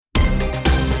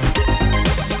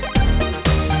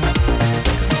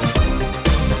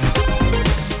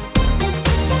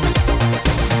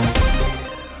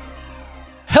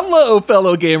Hello,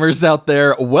 fellow gamers out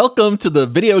there. Welcome to the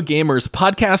Video Gamers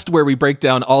Podcast, where we break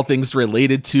down all things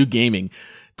related to gaming.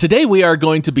 Today, we are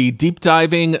going to be deep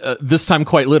diving, this time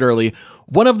quite literally,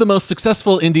 one of the most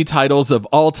successful indie titles of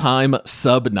all time,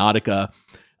 Subnautica.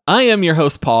 I am your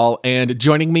host, Paul, and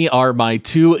joining me are my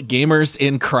two gamers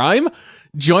in crime.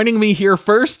 Joining me here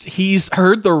first, he's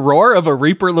heard the roar of a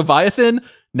Reaper Leviathan.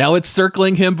 Now it's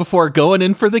circling him before going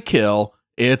in for the kill.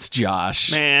 It's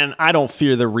Josh. Man, I don't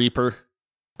fear the Reaper.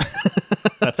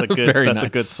 That's a good. That's nice. A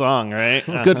good song, right?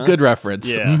 Good reference.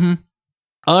 Yeah. Mm-hmm.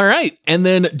 All right, and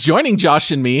then joining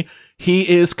Josh and me, he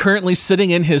is currently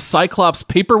sitting in his Cyclops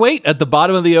paperweight at the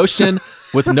bottom of the ocean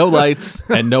with no lights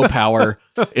and no power.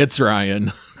 It's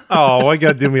Ryan. Oh, why you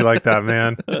gotta do me like that,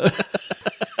 man?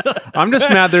 I'm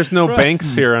just mad there's no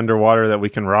banks here underwater that we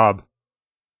can rob.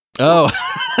 Oh,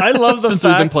 I love the since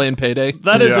fact we've been playing Payday.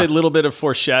 That is a little bit of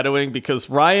foreshadowing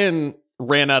because Ryan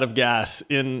ran out of gas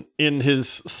in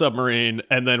his submarine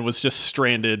and then was just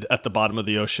stranded at the bottom of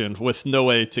the ocean with no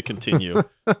way to continue.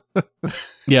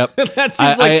 Yep. That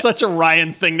seems like such a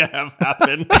Ryan thing to have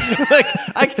happen.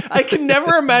 Like I can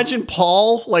never imagine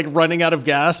Paul like running out of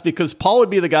gas, because Paul would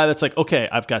be the guy that's like, okay,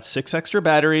 I've got 6 extra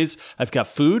batteries, I've got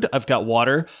food, I've got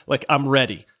water, like I'm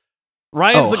ready.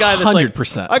 Ryan's the guy that's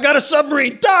 100%. Like, I got a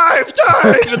submarine, dive!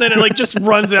 And then it like just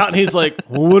runs out and he's like,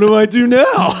 well, what do I do now?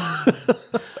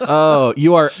 Oh,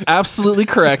 you are absolutely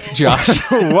correct, Josh.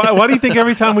 Why do you think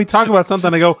every time we talk about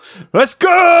something, I go, let's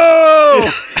go!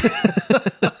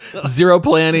 Zero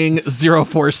planning, zero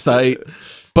foresight.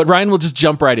 But Ryan will just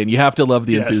jump right in. You have to love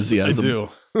the enthusiasm. I do.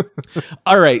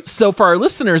 All right, so for our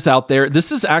listeners out there,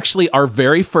 this is actually our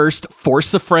very first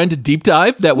Force a Friend deep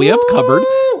dive that we have covered.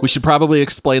 We should probably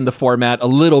explain the format a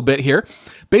little bit here.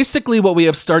 Basically, what we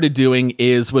have started doing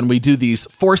is when we do these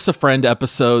Force a Friend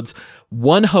episodes,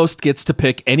 one host gets to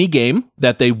pick any game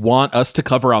that they want us to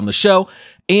cover on the show,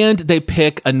 and they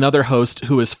pick another host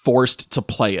who is forced to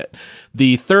play it.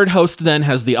 The third host then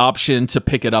has the option to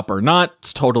pick it up or not.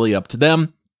 It's totally up to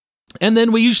them. And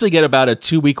then we usually get about a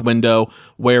 2-week window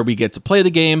where we get to play the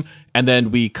game, and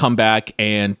then we come back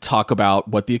and talk about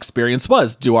what the experience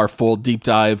was, do our full deep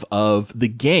dive of the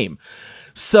game.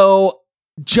 So,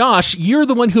 Josh, you're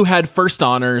the one who had first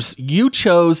honors. You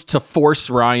chose to force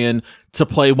Ryan to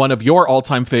play one of your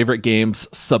all-time favorite games,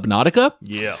 Subnautica.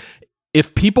 Yeah.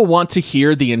 If people want to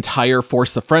hear the entire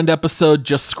Force a Friend episode,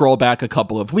 just scroll back a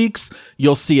couple of weeks.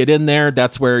 You'll see it in there.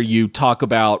 That's where you talk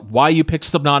about why you picked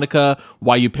Subnautica,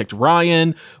 why you picked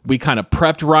Ryan. We kind of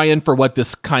prepped Ryan for what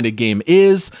this kind of game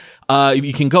is.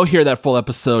 You can go hear that full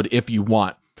episode if you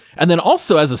want. And then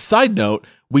also, as a side note,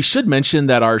 we should mention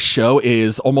that our show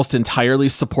is almost entirely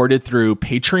supported through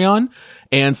Patreon,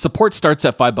 and support starts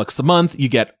at $5 a month. You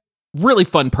get really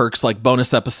fun perks like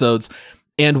bonus episodes.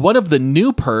 And one of the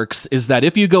new perks is that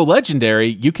if you go legendary,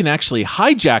 you can actually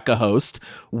hijack a host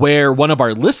where one of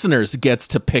our listeners gets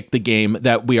to pick the game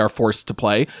that we are forced to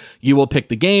play. You will pick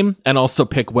the game and also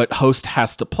pick what host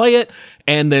has to play it.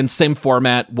 And then same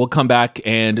format, we'll come back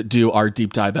and do our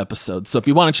deep dive episode. So if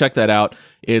you want to check that out,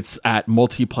 it's at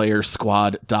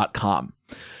multiplayersquad.com.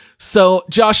 So,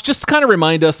 Josh, just to kind of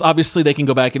remind us, obviously they can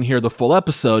go back and hear the full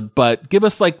episode, but give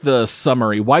us like the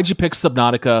summary. Why'd you pick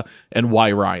Subnautica and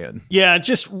why Ryan? Yeah,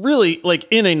 just really like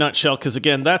in a nutshell, because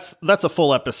again, that's a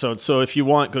full episode. So if you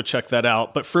want, go check that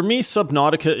out. But for me,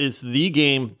 Subnautica is the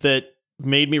game that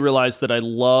made me realize that I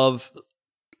love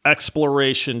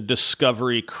exploration,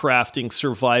 discovery, crafting,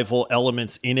 survival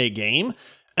elements in a game.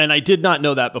 And I did not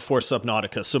know that before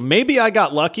Subnautica. So maybe I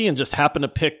got lucky and just happened to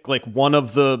pick like one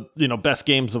of the, best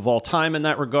games of all time in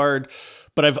that regard.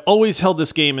 But I've always held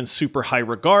this game in super high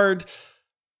regard.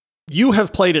 You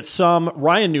have played it some.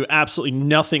 Ryan knew absolutely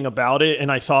nothing about it.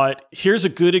 And I thought, here's a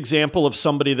good example of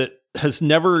somebody that has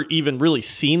never even really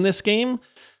seen this game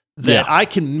that I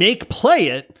can make play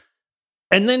it.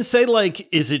 And then say, like,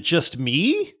 is it just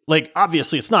me? Like,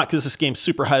 obviously it's not, because this game's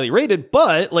super highly rated,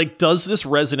 but, like, does this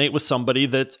resonate with somebody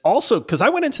that's also, because I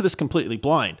went into this completely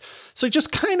blind. So I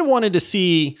just kind of wanted to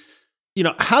see,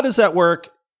 how does that work?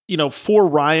 For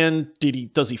Ryan,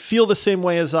 does he feel the same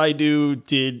way as I do?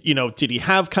 Did he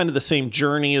have kind of the same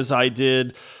journey as I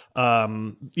did?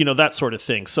 That sort of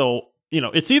thing. So,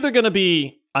 it's either going to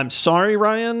be, I'm sorry,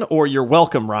 Ryan, or you're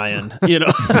welcome, Ryan,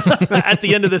 at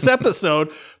the end of this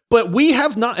episode. But we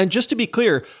have not, and just to be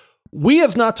clear, we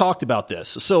have not talked about this.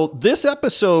 So this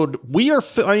episode, we are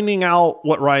finding out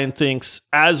what Ryan thinks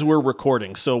as we're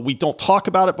recording. So we don't talk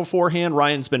about it beforehand.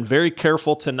 Ryan's been very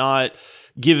careful to not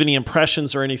give any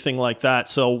impressions or anything like that.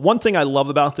 So one thing I love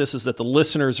about this is that the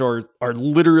listeners are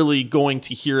literally going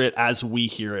to hear it as we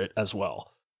hear it as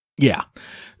well. Yeah.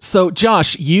 So,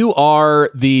 Josh, you are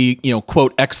the,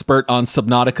 quote, expert on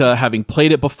Subnautica, having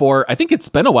played it before. I think it's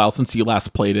been a while since you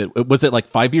last played it. Was it like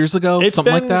 5 years ago?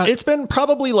 Something like that? It's been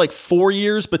probably like 4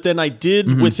 years, but then I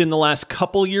did, within the last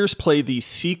couple years, play the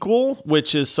sequel,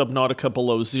 which is Subnautica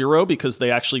Below Zero, because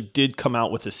they actually did come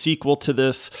out with a sequel to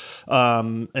this.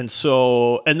 And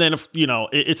then,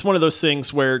 it's one of those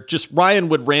things where just Ryan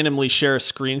would randomly share a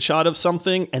screenshot of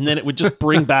something, and then it would just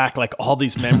bring back like all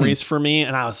these memories for me.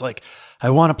 And I was like, I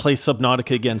want to play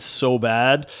Subnautica again so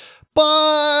bad,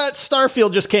 but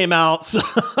Starfield just came out. So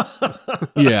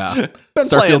yeah,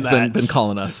 Starfield's been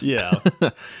calling us. Yeah.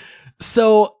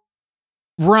 So,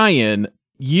 Ryan,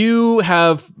 you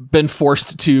have been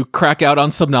forced to crack out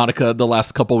on Subnautica the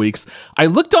last couple weeks. I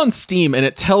looked on Steam, and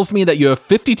it tells me that you have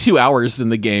 52 hours in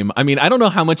the game. I mean, I don't know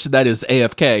how much of that is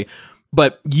AFK,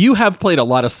 but you have played a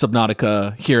lot of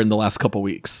Subnautica here in the last couple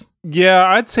weeks. Yeah,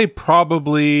 I'd say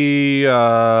probably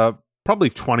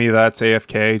 20 of that's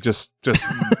AFK, just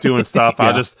doing stuff. Yeah.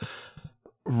 I'll just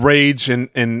rage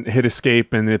and hit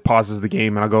escape, and it pauses the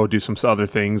game, and I'll go do some other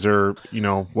things or,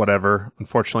 whatever.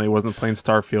 Unfortunately, I wasn't playing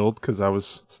Starfield because I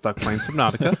was stuck playing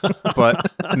Subnautica.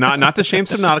 But not to shame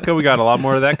Subnautica. We got a lot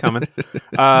more of that coming.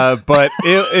 But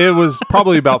it was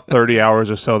probably about 30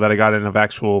 hours or so that I got in of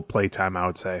actual playtime, I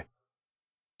would say.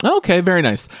 Okay, very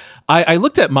nice. I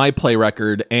looked at my play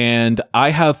record, and I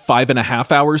have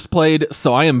 5.5 hours played,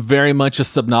 so I am very much a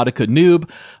Subnautica noob.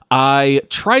 I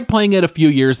tried playing it a few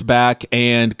years back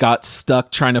and got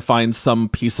stuck trying to find some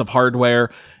piece of hardware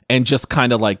and just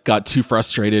kind of like got too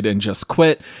frustrated and just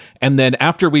quit. And then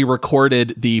after we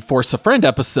recorded the Force a Friend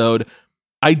episode,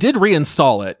 I did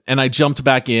reinstall it, and I jumped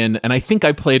back in, and I think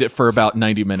I played it for about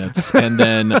 90 minutes, and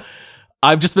then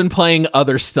I've just been playing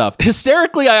other stuff.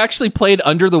 Hysterically, I actually played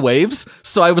Under the Waves,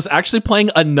 so I was actually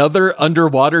playing another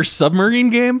underwater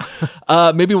submarine game.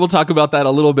 Maybe we'll talk about that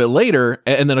a little bit later.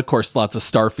 And then, of course, lots of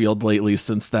Starfield lately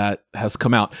since that has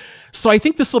come out. So I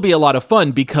think this will be a lot of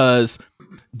fun because,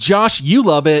 Josh, you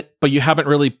love it, but you haven't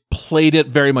really played it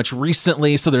very much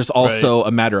recently. So there's also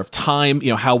a matter of time.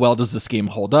 How well does this game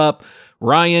hold up?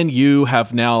 Ryan, you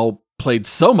have now played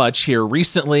so much here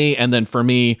recently. And then for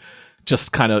me,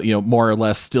 just kind of, more or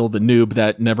less still the noob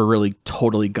that never really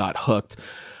totally got hooked.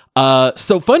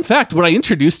 So fun fact, when I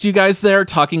introduced you guys there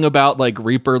talking about like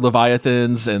Reaper,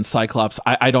 Leviathans, and Cyclops,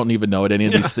 I don't even know what any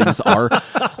of these things are.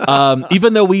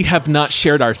 Even though we have not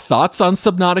shared our thoughts on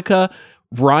Subnautica,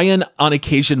 Ryan on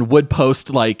occasion would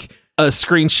post like a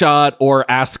screenshot or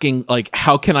asking like,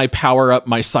 how can I power up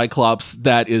my Cyclops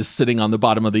that is sitting on the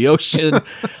bottom of the ocean?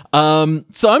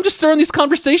 So I'm just throwing these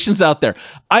conversations out there.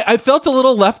 I felt a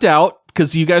little left out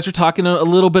because you guys were talking a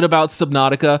little bit about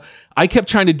Subnautica. I kept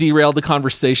trying to derail the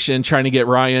conversation, trying to get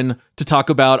Ryan to talk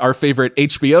about our favorite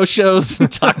HBO shows,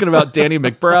 talking about Danny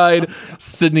McBride,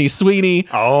 Sydney Sweeney.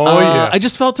 Yeah. I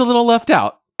just felt a little left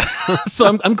out.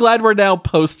 So I'm glad we're now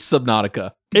post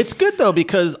Subnautica. It's good though,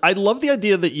 because I love the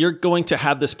idea that you're going to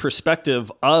have this perspective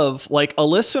of like a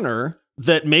listener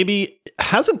that maybe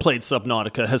hasn't played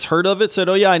Subnautica, has heard of it, said,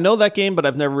 oh yeah, I know that game, but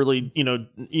I've never really,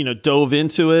 dove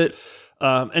into it.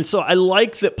 And so I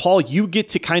like that, Paul, you get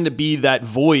to kind of be that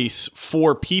voice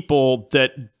for people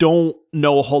that don't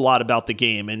know a whole lot about the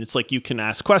game. And it's like, you can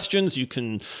ask questions, you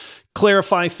can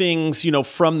clarify things,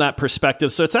 from that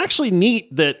perspective. So it's actually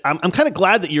neat that I'm kind of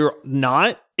glad that you're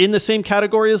not in the same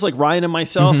category as like Ryan and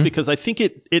myself, because I think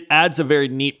it adds a very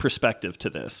neat perspective to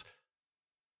this.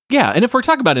 Yeah, and if we're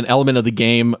talking about an element of the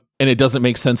game and it doesn't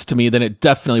make sense to me, then it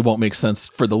definitely won't make sense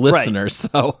for the listeners.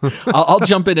 Right. So I'll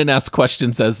jump in and ask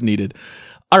questions as needed.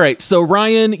 All right, so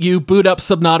Ryan, you boot up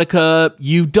Subnautica.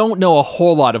 You don't know a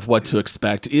whole lot of what to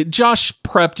expect. Josh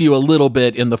prepped you a little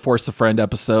bit in the Force a Friend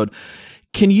episode.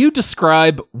 Can you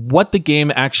describe what the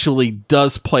game actually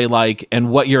does play like and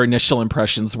what your initial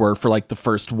impressions were for like the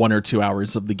first 1 or 2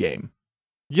 hours of the game?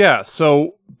 Yeah,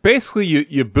 so basically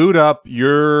you boot up,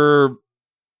 you're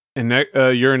in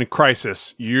a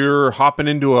crisis. You're hopping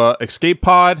into a escape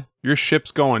pod, your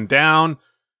ship's going down,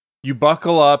 you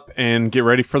buckle up and get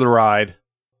ready for the ride.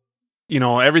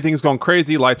 Everything's going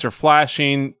crazy, lights are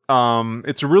flashing.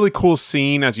 It's a really cool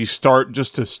scene as you start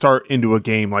into a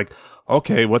game, like,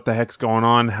 okay, what the heck's going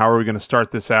on? How are we going to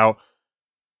start this out?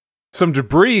 Some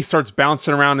debris starts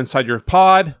bouncing around inside your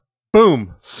pod.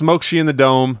 Boom, smokes you in the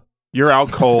dome. You're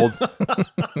out cold.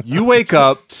 You wake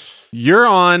up. You're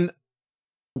on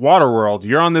Waterworld.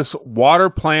 You're on this water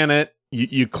planet.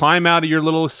 You climb out of your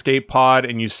little escape pod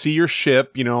and you see your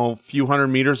ship, a few hundred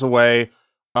meters away,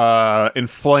 in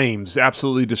flames,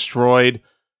 absolutely destroyed.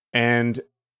 And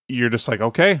you're just like,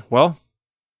 okay, well,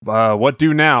 what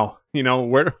do now?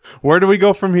 Where do we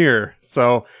go from here?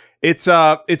 So It's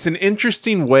an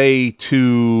interesting way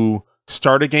to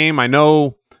start a game. I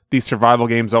know these survival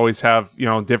games always have,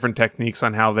 different techniques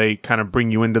on how they kind of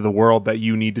bring you into the world that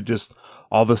you need to just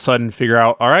all of a sudden figure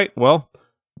out, all right, well,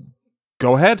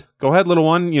 go ahead, little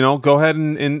one, go ahead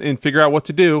and figure out what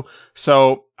to do.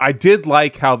 So I did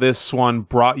like how this one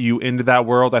brought you into that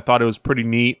world. I thought it was pretty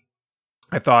neat.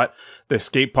 I thought the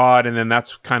escape pod, and then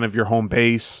that's kind of your home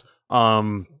base.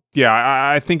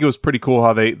 I think it was pretty cool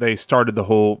how they started the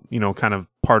whole, kind of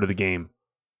part of the game.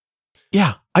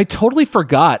 Yeah, I totally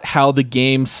forgot how the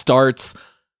game starts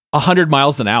 100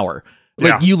 miles an hour.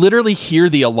 Like, you literally hear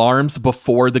the alarms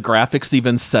before the graphics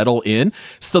even settle in.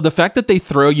 So the fact that they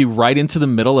throw you right into the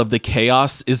middle of the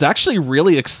chaos is actually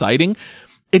really exciting.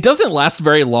 It doesn't last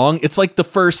very long. It's like the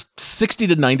first 60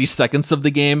 to 90 seconds of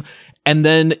the game, and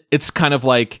then it's kind of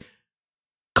like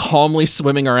calmly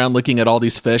swimming around looking at all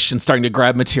these fish and starting to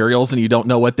grab materials, and you don't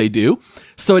know what they do.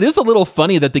 So it is a little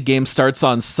funny that the game starts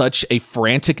on such a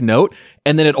frantic note,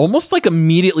 and then it almost like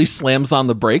immediately slams on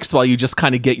the brakes while you just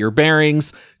kind of get your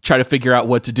bearings, try to figure out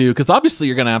what to do, because obviously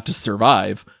you're going to have to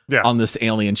survive on this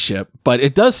alien ship. But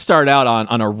it does start out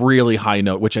on a really high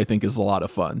note, which I think is a lot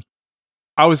of fun.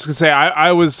 I was going to say,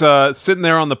 I was sitting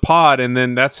there on the pod, and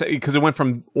then that's because it went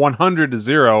from 100 to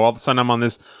 0. All of a sudden I'm on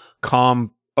this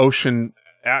calm ocean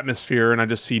atmosphere, and I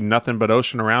just see nothing but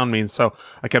ocean around me. And so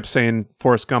I kept saying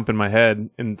Forrest Gump in my head.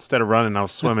 Instead of running, I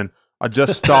was swimming. I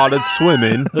just started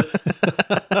swimming.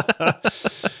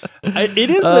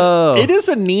 It is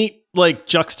a neat like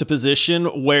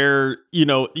juxtaposition where,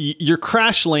 you're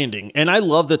crash landing. And I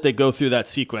love that they go through that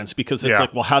sequence because it's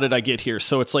like, well, how did I get here?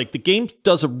 So it's like the game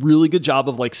does a really good job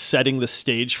of like setting the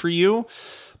stage for you.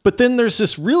 But then there's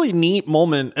this really neat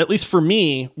moment, at least for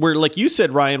me, where like you said,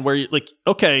 Ryan, where you're like,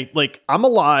 okay, like I'm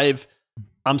alive,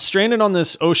 I'm stranded on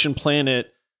this ocean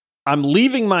planet, I'm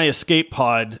leaving my escape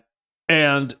pod,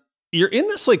 and you're in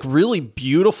this like really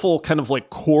beautiful kind of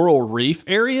like coral reef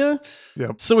area.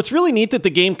 Yep. So it's really neat that the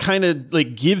game kind of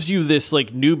like gives you this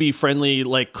like newbie friendly,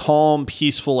 like calm,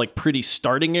 peaceful, like pretty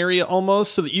starting area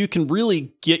almost, so that you can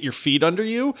really get your feet under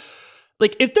you.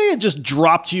 Like if they had just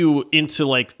dropped you into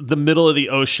like the middle of the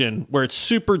ocean where it's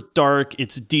super dark,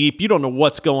 it's deep, you don't know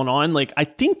what's going on. Like I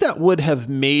think that would have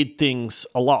made things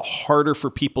a lot harder for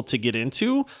people to get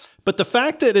into. But the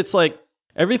fact that it's like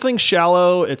everything's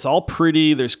shallow, it's all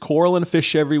pretty, there's coral and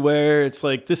fish everywhere. It's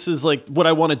like, this is like what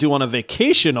I want to do on a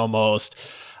vacation almost.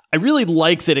 I really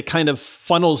like that it kind of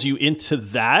funnels you into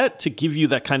that to give you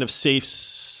that kind of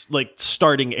safe, like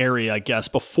starting area, I guess,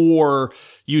 before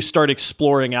you start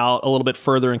exploring out a little bit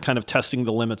further and kind of testing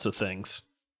the limits of things.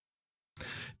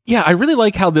 Yeah, I really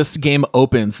like how this game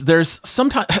opens. There's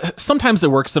sometimes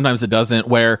it works, sometimes it doesn't,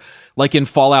 where like in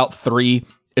Fallout 3,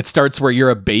 it starts where you're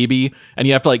a baby and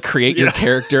you have to like create your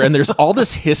character, and there's all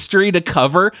this history to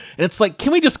cover. And it's like,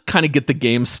 can we just kind of get the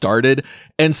game started?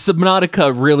 And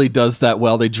Subnautica really does that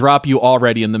well. They drop you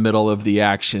already in the middle of the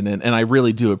action. And I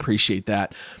really do appreciate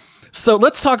that. So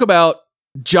let's talk about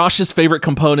Josh's favorite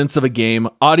components of a game: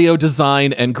 audio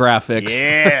design and graphics.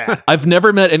 Yeah. I've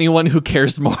never met anyone who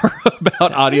cares more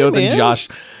about audio than Josh.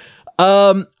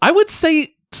 I would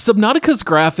say Subnautica's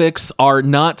graphics are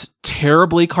not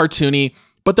terribly cartoony,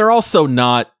 but they're also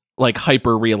not like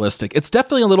hyper realistic. It's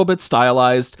definitely a little bit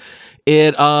stylized.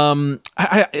 I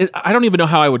don't even know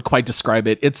how I would quite describe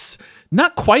it. It's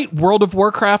not quite World of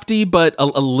Warcrafty, but a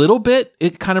little bit.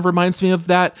 It kind of reminds me of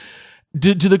that.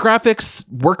 Do the graphics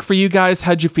work for you guys?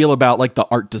 How'd you feel about like the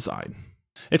art design?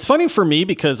 It's funny for me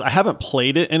because I haven't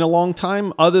played it in a long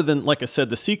time, other than, like I said,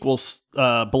 the sequels,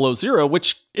 Below Zero,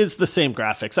 which is the same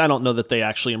graphics. I don't know that they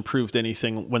actually improved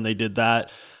anything when they did that.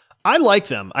 I like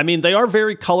them. I mean, they are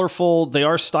very colorful. They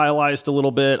are stylized a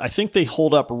little bit. I think they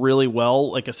hold up really well.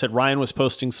 Like I said, Ryan was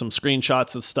posting some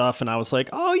screenshots and stuff, and I was like,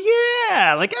 oh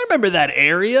yeah, like I remember that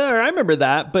area, or I remember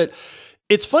that. But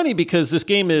it's funny because this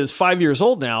game is 5 years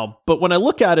old now, but when I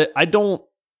look at it, I don't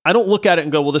look at it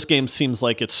and go, well, this game seems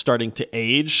like it's starting to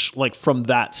age, like from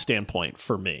that standpoint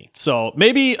for me. So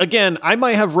maybe, again, I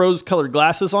might have rose-colored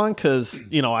glasses on because,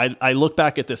 I look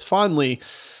back at this fondly.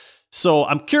 So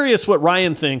I'm curious what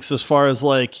Ryan thinks as far as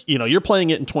like, you're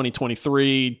playing it in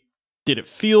 2023. Did it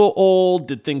feel old?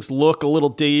 Did things look a little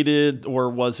dated? Or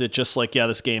was it just like, yeah,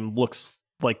 this game looks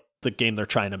like the game they're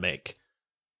trying to make?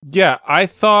 Yeah, I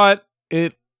thought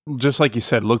it, just like you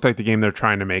said, looked like the game they're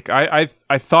trying to make. I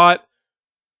thought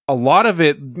a lot of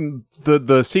it,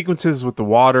 the sequences with the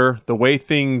water, the way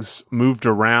things moved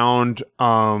around,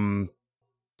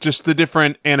 just the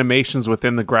different animations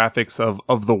within the graphics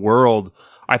of the world,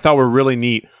 I thought were really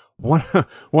neat. One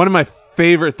of my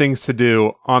favorite things to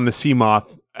do on the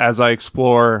Seamoth as I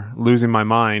explore losing my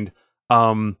mind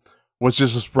was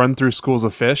just run through schools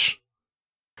of fish.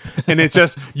 And it's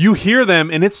just, you hear them,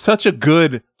 and it's such a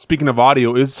good, speaking of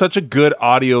audio, it's such a good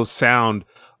audio sound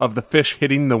of the fish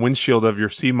hitting the windshield of your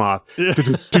sea moth. And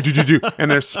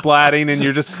they're splatting, and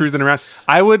you're just cruising around.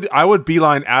 I would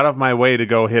beeline out of my way to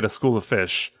go hit a school of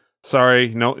fish.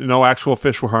 Sorry, no actual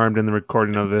fish were harmed in the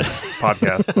recording of this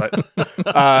podcast.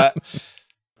 But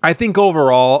I think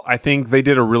overall, I think they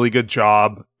did a really good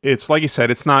job. It's like you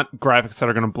said, it's not graphics that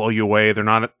are going to blow you away. They're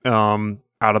not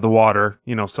out of the water,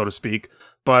 so to speak.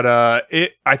 But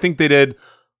I think they did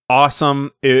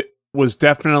awesome. It was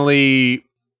definitely,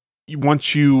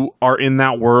 once you are in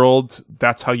that world,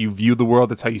 that's how you view the world.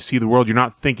 That's how you see the world. You're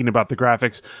not thinking about the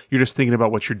graphics. You're just thinking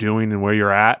about what you're doing and where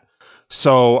you're at.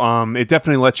 So it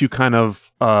definitely lets you kind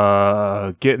of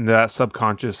get into that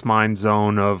subconscious mind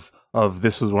zone of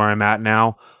this is where I'm at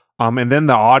now. And then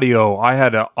the audio, I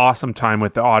had an awesome time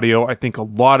with the audio. I think a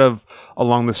lot of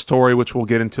along the story, which we'll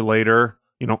get into later,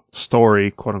 story,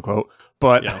 quote unquote.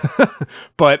 But yeah.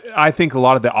 But I think a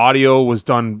lot of the audio was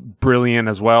done brilliant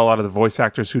as well. A lot of the voice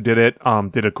actors who did it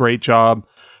did a great job.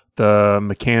 The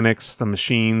mechanics, the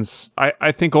machines.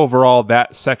 I think overall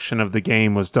that section of the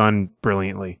game was done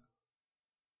brilliantly.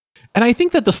 And I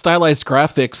think that the stylized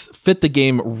graphics fit the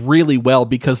game really well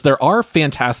because there are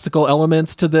fantastical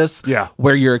elements to this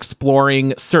where you're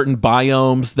exploring certain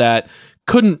biomes that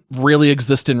couldn't really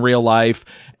exist in real life.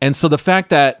 And so the fact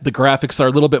that the graphics are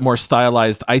a little bit more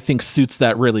stylized, I think suits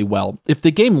that really well. If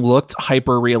the game looked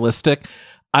hyper realistic,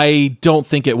 I don't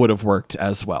think it would have worked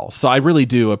as well. So I really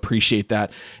do appreciate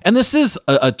that. And this is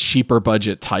a cheaper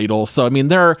budget title. So, I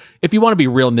mean, if you want to be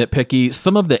real nitpicky,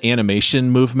 some of the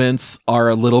animation movements are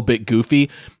a little bit goofy.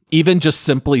 Even just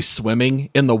simply swimming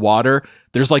in the water,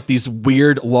 there's like these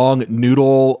weird long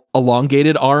noodle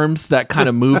elongated arms that kind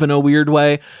of move in a weird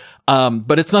way.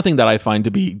 But it's nothing that I find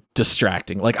to be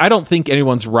distracting. Like, I don't think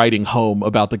anyone's writing home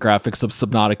about the graphics of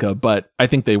Subnautica, but I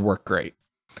think they work great.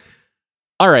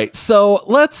 All right, so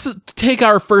let's take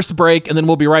our first break, and then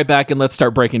we'll be right back, and let's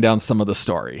start breaking down some of the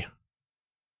story.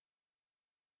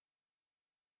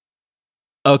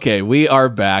 Okay, we are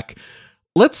back.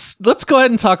 Let's go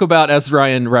ahead and talk about, as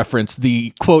Ryan referenced,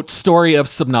 the quote story of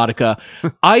Subnautica.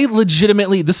 I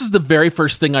legitimately, this is the very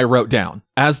first thing I wrote down.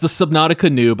 As the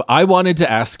Subnautica noob, I wanted to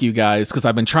ask you guys, because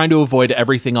I've been trying to avoid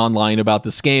everything online about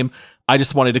this game. I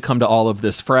just wanted to come to all of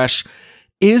this fresh.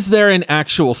 Is there an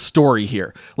actual story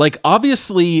here? Like,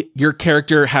 obviously, your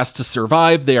character has to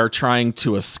survive. They are trying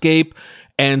to escape.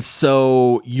 And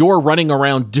so you're running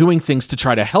around doing things to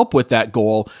try to help with that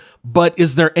goal. But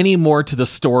is there any more to the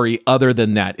story other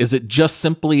than that? Is it just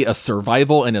simply a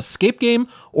survival and escape game,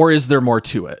 or is there more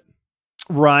to it?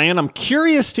 Ryan, I'm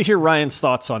curious to hear Ryan's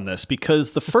thoughts on this,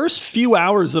 because the first few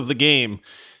hours of the game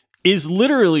is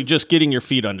literally just getting your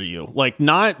feet under you, like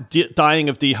not dying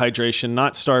of dehydration,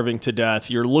 not starving to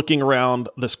death. You're looking around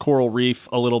this coral reef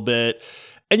a little bit,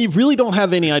 and you really don't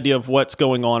have any idea of what's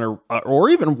going on or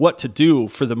even what to do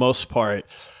for the most part.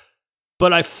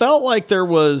 But I felt like there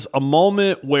was a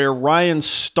moment where Ryan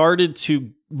started to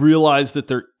realize that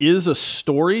there is a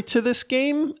story to this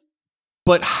game,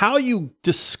 but how you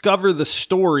discover the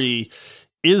story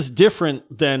is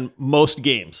different than most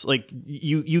games. Like,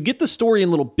 you get the story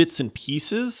in little bits and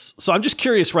pieces. So I'm just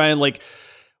curious, Ryan, like,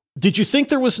 did you think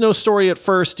there was no story at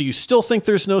first? Do you still think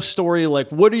there's no story? Like,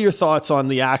 what are your thoughts on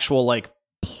the actual, like,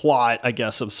 plot, I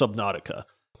guess, of Subnautica?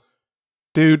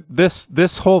 Dude,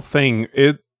 this whole thing,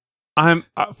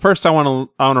 first I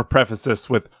want to preface this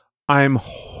with, I'm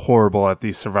horrible at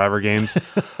these Survivor games.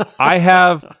 I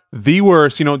have the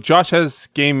worst. Josh has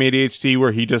game ADHD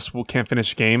where he just can't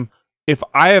finish a game. If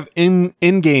I have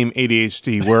in-game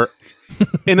ADHD where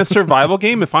in a survival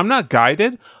game, if I'm not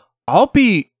guided, I'll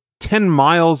be 10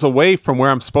 miles away from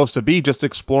where I'm supposed to be, just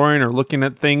exploring or looking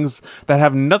at things that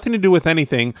have nothing to do with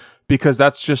anything, because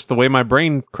that's just the way my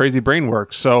crazy brain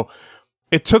works. So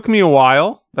it took me a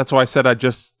while. That's why I said I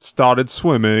just started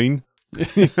swimming.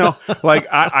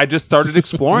 I just started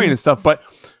exploring and stuff. But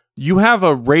you have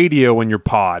a radio in your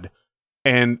pod,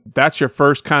 and that's your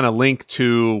first kind of link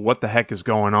to what the heck is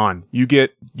going on. You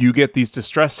get these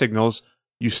distress signals.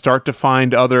 You start to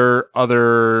find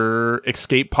other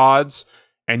escape pods,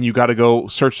 and you got to go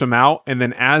search them out. And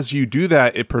then as you do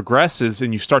that, it progresses,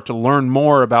 and you start to learn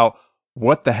more about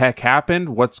what the heck happened,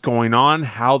 what's going on,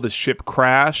 how the ship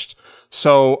crashed.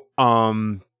 So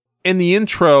in the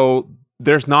intro,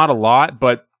 there's not a lot,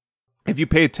 but if you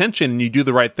pay attention and you do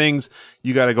the right things,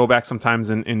 you got to go back sometimes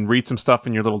and read some stuff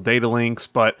in your little data links.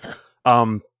 But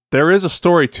there is a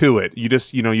story to it. You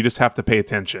just have to pay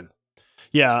attention.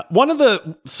 Yeah.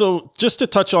 So just to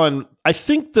touch on, I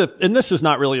think and this is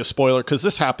not really a spoiler because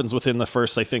this happens within the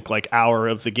first, I think, like hour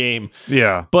of the game.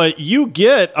 Yeah. But you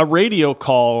get a radio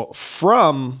call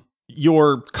from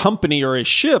your company or a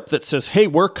ship that says, hey,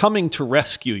 we're coming to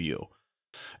rescue you.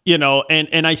 You know,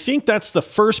 and I think that's the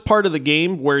first part of the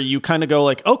game where you kind of go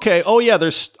like, okay, oh yeah,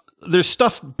 there's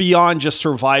stuff beyond just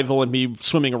survival and me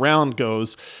swimming around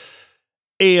goes.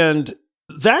 And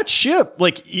that ship,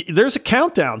 like there's a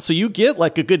countdown. So you get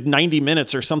like a good 90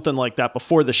 minutes or something like that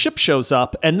before the ship shows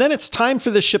up. And then it's time for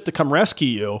the ship to come rescue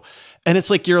you. And it's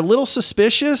like, you're a little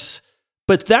suspicious,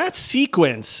 but that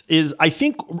sequence is, I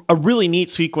think, a really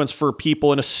neat sequence for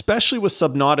people. And especially with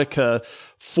Subnautica,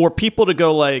 for people to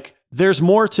go like, there's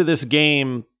more to this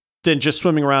game than just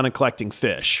swimming around and collecting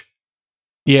fish.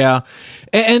 Yeah.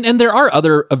 And there are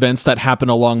other events that happen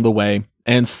along the way.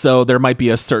 And so there might be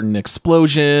a certain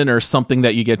explosion or something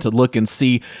that you get to look and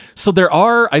see. So there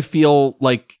are, I feel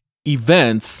like,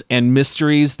 events and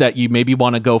mysteries that you maybe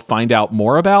want to go find out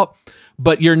more about,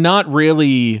 but you're not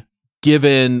really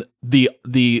given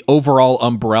the overall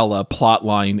umbrella plot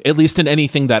line, at least in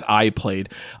anything that I played.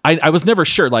 I was never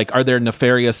sure, like, are there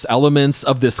nefarious elements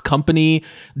of this company?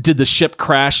 Did the ship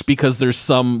crash because there's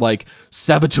some like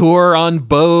saboteur on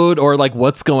board, or like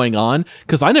what's going on?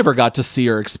 Because I never got to see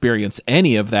or experience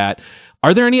any of that.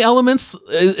 Are there any elements?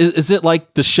 Is it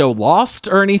like the show Lost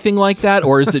or anything like that?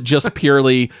 Or is it just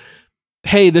purely,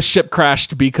 hey, the ship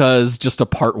crashed because just a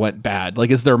part went bad? Like,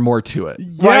 is there more to it?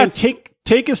 Ryan,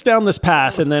 take us down this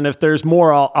path, and then if there's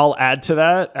more, I'll add to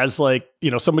that as like,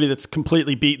 you know, somebody that's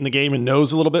completely beaten the game and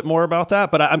knows a little bit more about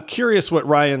that. But I'm curious what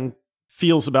Ryan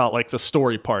feels about like the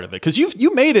story part of it, because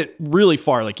you made it really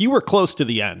far. Like, you were close to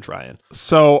the end, Ryan.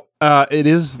 So it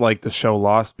is like the show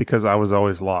Lost because I was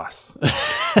always lost.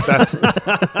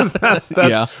 That's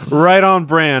yeah, right on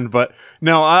brand. But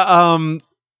no,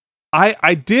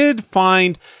 I did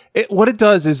find it. What it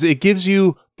does is it gives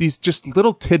you these just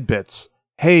little tidbits.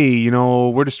 Hey, you know,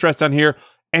 we're distressed down here,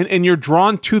 and you're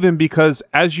drawn to them because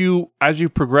as you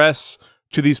progress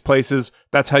to these places,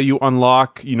 that's how you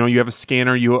unlock, you know, you have a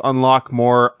scanner, you unlock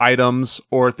more items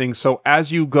or things. So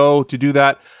as you go to do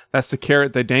that, that's the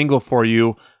carrot they dangle for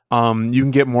you. You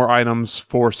can get more items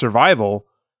for survival,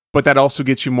 but that also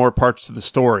gets you more parts to the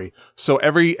story. So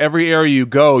every area you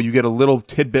go, you get a little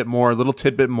tidbit more,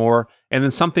 and then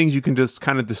some things you can just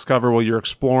kind of discover while you're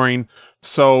exploring.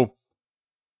 So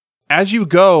as you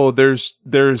go, there's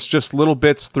just little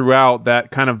bits throughout that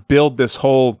kind of build this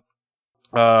whole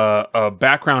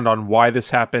background on why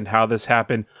this happened, how this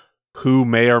happened, who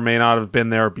may or may not have been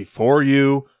there before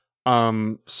you.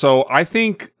 So I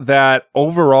think that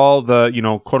overall the, you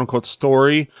know, quote unquote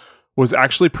story was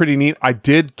actually pretty neat. I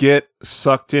did get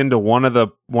sucked into one of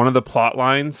the plot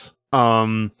lines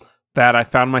that I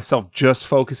found myself just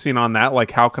focusing on that.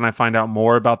 Like, how can I find out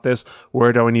more about this?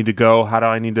 Where do I need to go? How do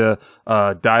I need to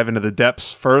dive into the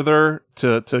depths further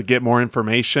to get more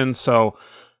information? So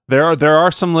there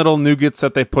are some little nuggets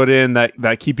that they put in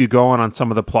that keep you going on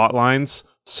some of the plot lines.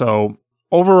 So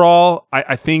overall,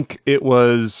 I think it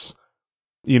was,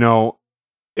 you know,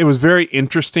 it was very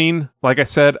interesting. Like I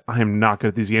said, I am not good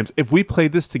at these games. If we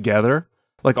played this together,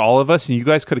 like all of us, and you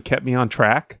guys could have kept me on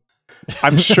track,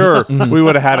 I'm sure we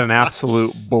would have had an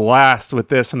absolute blast with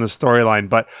this and the storyline,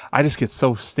 but I just get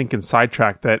so stinking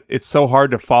sidetracked that it's so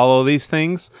hard to follow these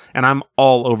things, and I'm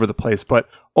all over the place. But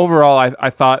overall, I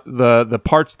thought the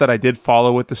parts that I did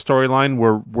follow with the storyline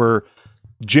were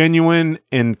genuine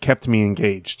and kept me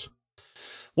engaged.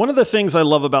 One of the things I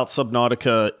love about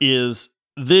Subnautica is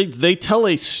they tell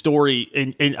a story,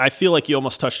 and I feel like you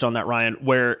almost touched on that, Ryan,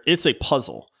 where it's a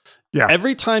puzzle. Yeah.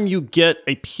 Every time you get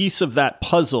a piece of that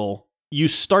puzzle, you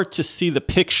start to see the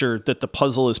picture that the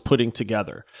puzzle is putting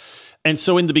together. And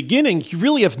so in the beginning, you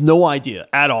really have no idea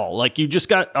at all. Like, you just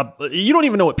got, you don't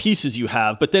even know what pieces you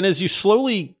have. But then as you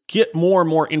slowly get more and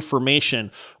more information,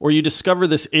 or you discover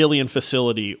this alien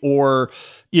facility, or,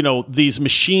 you know, these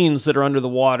machines that are under the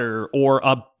water, or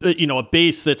a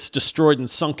base that's destroyed and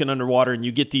sunken underwater, and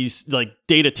you get these like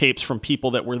data tapes from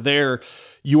people that were there,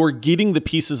 you're getting the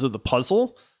pieces of the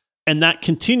puzzle. And that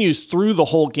continues through the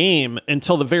whole game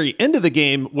until the very end of the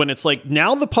game, when it's like,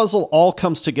 now the puzzle all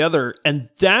comes together. And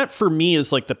that for me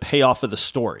is like the payoff of the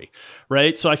story,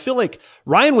 right? So I feel like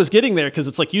Ryan was getting there because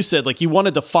it's like you said, like you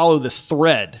wanted to follow this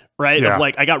thread, right? Yeah. Of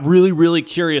like, I got really, really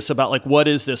curious about like, what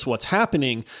is this? What's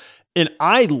happening? And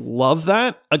I love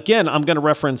that. Again, I'm going to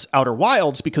reference Outer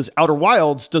Wilds because Outer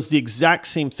Wilds does the exact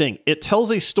same thing. It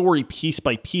tells a story piece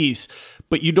by piece,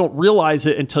 but you don't realize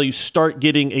it until you start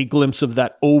getting a glimpse of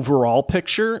that overall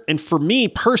picture. And for me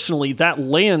personally, that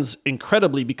lands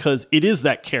incredibly because it is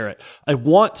that carrot. I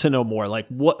want to know more. Like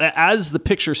as the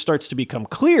picture starts to become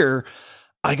clear,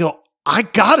 I go, I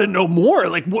gotta know more.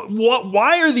 Like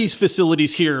why are these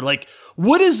facilities here? Like,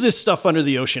 what is this stuff under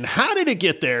the ocean? How did it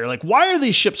get there? Like, why are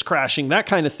these ships crashing? That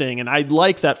kind of thing. And I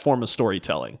like that form of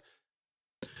storytelling.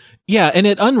 Yeah, and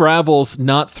it unravels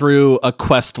not through a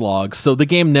quest log. So the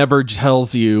game never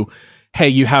tells you, hey,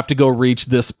 you have to go reach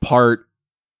this part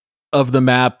of the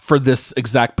map for this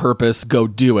exact purpose. Go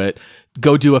do it.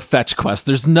 Go do a fetch quest.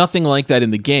 There's nothing like that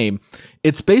in the game.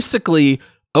 It's basically,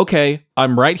 okay,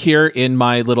 I'm right here in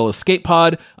my little escape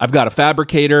pod. I've got a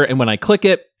fabricator, and when I click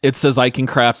it, it says I can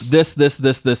craft this,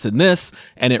 and this,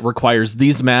 and it requires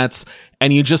these mats.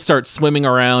 And you just start swimming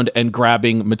around and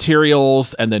grabbing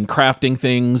materials and then crafting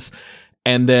things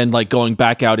and then like going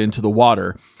back out into the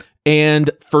water. And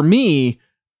for me,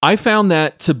 I found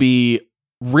that to be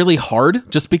really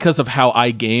hard just because of how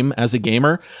I game as a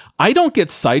gamer. I don't get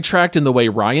sidetracked in the way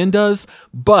Ryan does,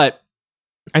 but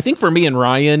I think for me and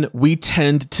Ryan, we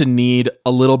tend to need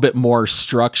a little bit more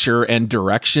structure and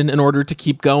direction in order to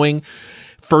keep going.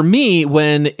 For me,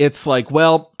 when it's like,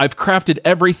 well, I've crafted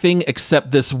everything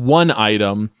except this one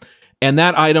item, and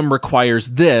that item requires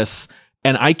this,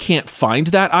 and I can't find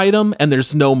that item, and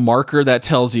there's no marker that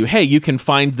tells you, hey, you can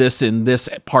find this in this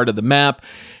part of the map,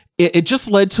 it just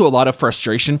led to a lot of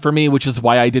frustration for me, which is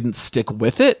why I didn't stick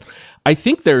with it. I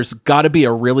think there's got to be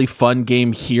a really fun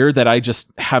game here that I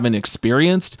just haven't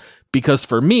experienced, because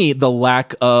for me, the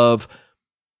lack of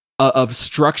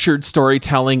structured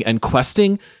storytelling and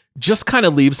questing just kind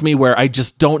of leaves me where I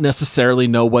just don't necessarily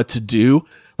know what to do.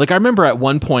 Like I remember at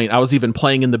one point I was even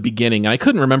playing in the beginning and I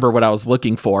couldn't remember what I was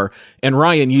looking for. And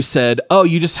Ryan, you said, oh,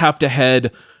 you just have to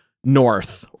head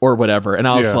north or whatever. And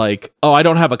I was like, oh, I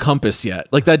don't have a compass yet.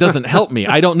 Like that doesn't help me.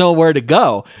 I don't know where to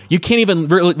go. You can't even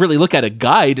really look at a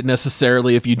guide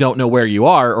necessarily if you don't know where you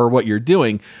are or what you're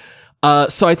doing.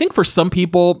 So I think for some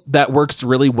people that works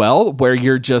really well, where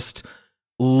you're just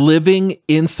living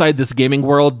inside this gaming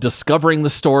world, discovering the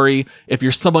story. If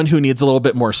you're someone who needs a little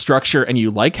bit more structure and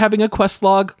you like having a quest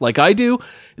log like I do,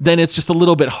 then it's just a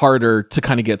little bit harder to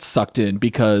kind of get sucked in,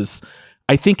 because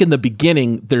I think in the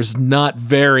beginning, there's not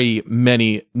very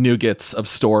many nuggets of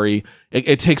story.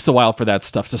 It takes a while for that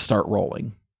stuff to start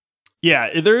rolling.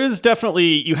 Yeah, there is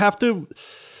definitely,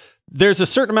 there's a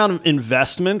certain amount of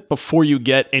investment before you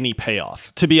get any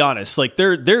payoff, to be honest. Like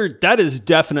that is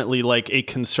definitely like a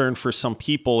concern for some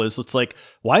people, is it's like,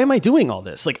 why am I doing all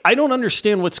this? Like, I don't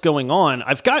understand what's going on.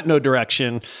 I've got no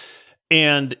direction.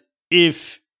 And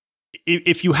if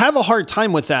you have a hard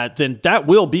time with that, then that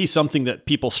will be something that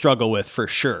people struggle with for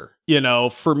sure. You know,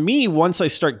 for me, once I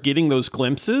start getting those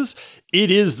glimpses, it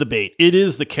is the bait, it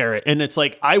is the carrot. And it's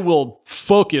like, I will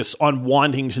focus on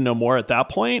wanting to know more at that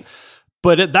point.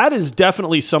 But that is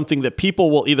definitely something that people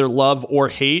will either love or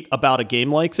hate about a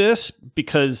game like this,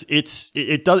 because it's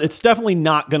definitely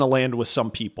not going to land with some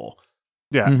people.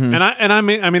 Yeah, and I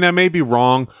may be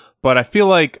wrong, but I feel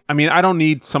like, I don't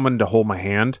need someone to hold my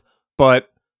hand,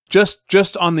 but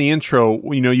just on the intro,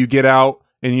 you get out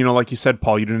and like you said,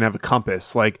 Paul, you didn't have a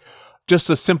compass, like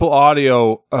just a simple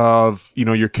audio of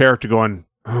your character going,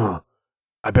 I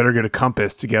better get a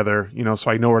compass together,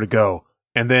 so I know where to go.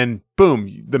 And then, boom,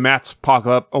 the mats pop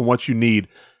up on what you need.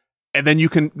 And then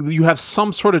you have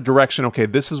some sort of direction. Okay,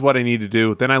 this is what I need to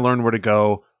do. Then I learn where to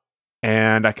go.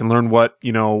 And I can learn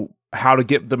how to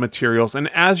get the materials. And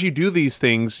as you do these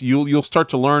things, you'll start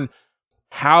to learn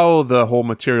how the whole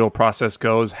material process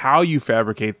goes, how you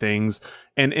fabricate things.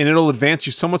 And it'll advance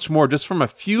you so much more just from a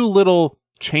few little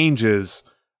changes.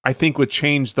 I think would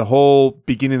change the whole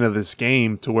beginning of this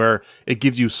game to where it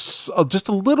gives you just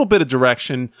a little bit of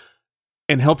direction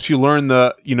and helps you learn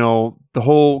the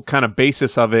whole kind of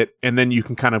basis of it, and then you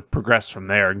can kind of progress from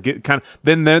there and get kind of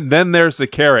then there's the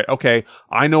carrot. Okay,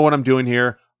 I know what I'm doing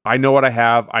here. I know what I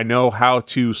have. I know how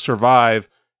to survive,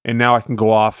 and now I can go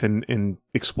off and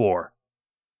explore.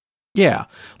 Yeah,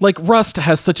 like Rust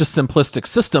has such a simplistic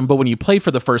system, but when you play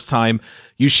for the first time,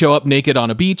 you show up naked on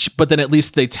a beach, but then at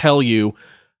least they tell you,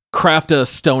 craft a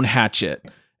stone hatchet,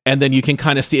 and then you can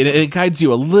kind of see it. It guides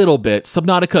you a little bit.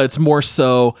 Subnautica, it's more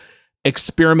so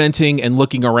experimenting and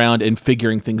looking around and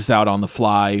figuring things out on the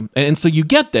fly. And so you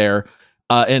get there,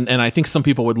 and I think some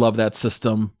people would love that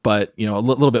system, but a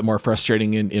little bit more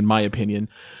frustrating in my opinion.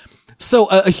 So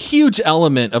a huge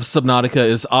element of Subnautica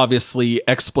is obviously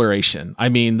exploration.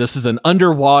 This is an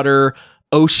underwater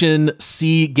ocean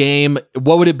sea game.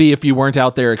 What would it be if you weren't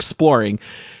out there exploring?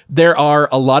 There are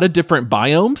a lot of different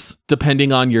biomes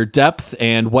depending on your depth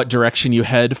and what direction you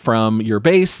head from your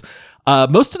base.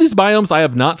 Most of these biomes I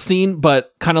have not seen,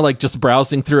 but kind of like just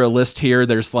browsing through a list here,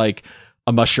 there's like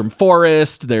a mushroom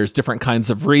forest, there's different kinds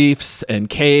of reefs and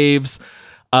caves.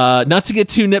 Not to get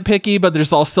too nitpicky, but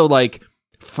there's also like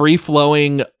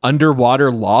free-flowing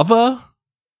underwater lava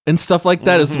and stuff like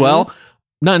that as well.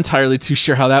 Not entirely too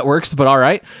sure how that works, but all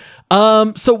right.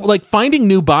 So like finding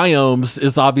new biomes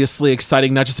is obviously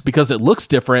exciting, not just because it looks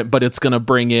different, but it's going to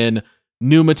bring in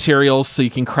new materials so you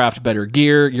can craft better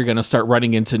gear. You're going to start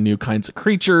running into new kinds of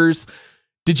creatures.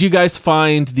 Did you guys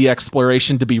find the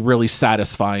exploration to be really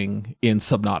satisfying in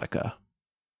Subnautica?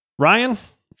 Ryan,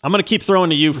 I'm going to keep throwing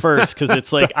to you first because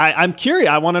it's like, I'm curious.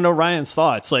 I want to know Ryan's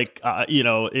thoughts. Like,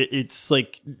 it's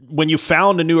like when you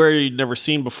found a new area you'd never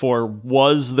seen before,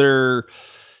 was there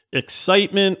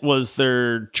excitement? Was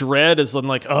there dread as in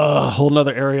like, a whole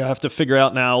nother area I have to figure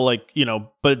out now? Like,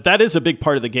 but that is a big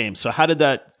part of the game. So how did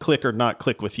that click or not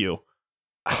click with you?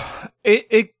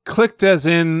 It clicked as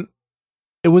in,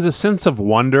 it was a sense of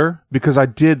wonder because I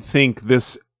did think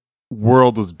this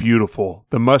world was beautiful.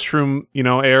 The mushroom,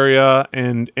 area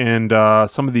and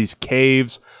some of these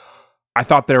caves, I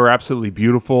thought they were absolutely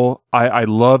beautiful. I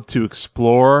love to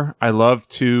explore. I love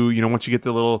to, once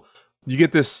you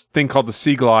get this thing called the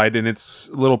Sea Glide, and it's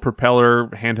a little propeller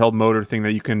handheld motor thing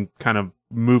that you can kind of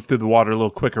move through the water a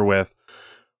little quicker with.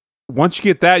 Once you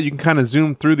get that, you can kind of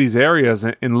zoom through these areas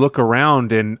and look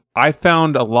around. And I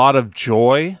found a lot of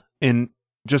joy in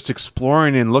just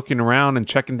exploring and looking around and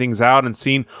checking things out and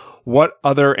seeing what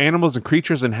other animals and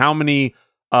creatures and how many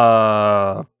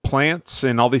plants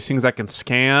and all these things I can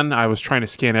scan. I was trying to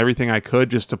scan everything I could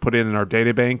just to put it in our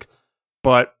data bank.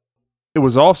 But it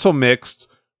was also mixed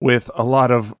with a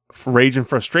lot of rage and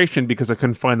frustration because I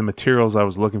couldn't find the materials I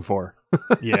was looking for.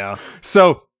 Yeah.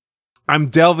 So I'm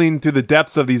delving through the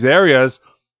depths of these areas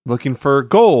looking for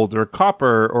gold or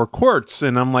copper or quartz.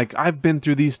 And I'm like, I've been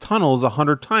through these tunnels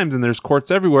 100 times and there's quartz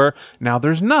everywhere. Now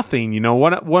there's nothing.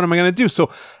 What am I going to do?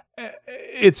 So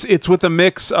it's with a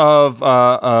mix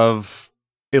of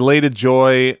elated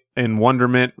joy and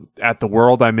wonderment at the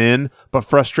world I'm in, but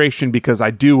frustration because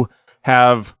I do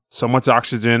have so much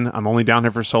oxygen. I'm only down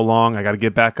here for so long. I got to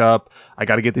get back up. I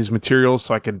got to get these materials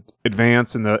so I can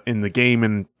advance in the game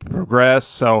and progress.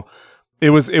 So it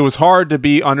was hard to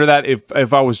be under that.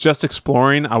 If I was just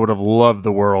exploring, I would have loved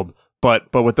the world.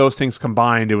 But with those things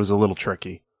combined, it was a little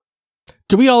tricky.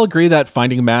 Do we all agree that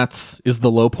finding mats is the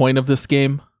low point of this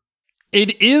game?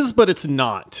 It is, but it's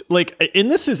not. Like, and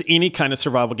this is any kind of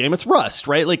survival game. It's Rust,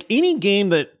 right? Like any game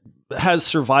that has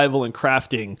survival and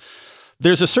crafting,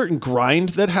 there's a certain grind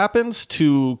that happens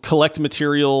to collect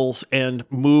materials and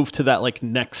move to that like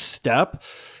next step.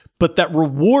 But that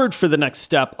reward for the next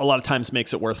step a lot of times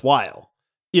makes it worthwhile.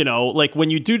 Like when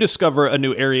you do discover a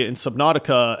new area in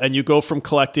Subnautica and you go from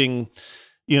collecting,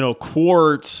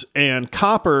 quartz and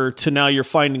copper to now you're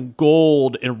finding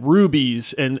gold and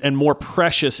rubies and more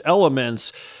precious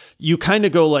elements, you kind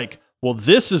of go like, well,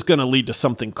 this is going to lead to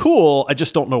something cool. I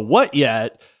just don't know what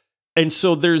yet. And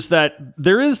so there is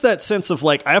that sense of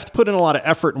like, I have to put in a lot of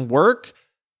effort and work,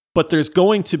 but there's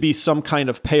going to be some kind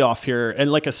of payoff here. And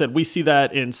like I said, we see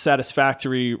that in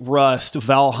Satisfactory, Rust,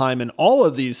 Valheim, and all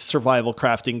of these survival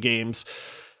crafting games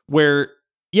where,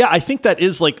 yeah, I think that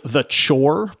is like the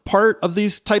chore part of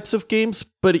these types of games,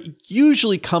 but it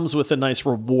usually comes with a nice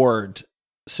reward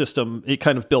system. It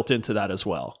kind of built into that as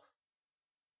well.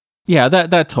 Yeah,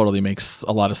 that totally makes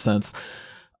a lot of sense.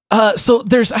 So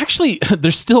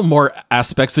there's still more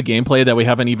aspects of gameplay that we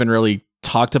haven't even really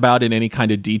talked about in any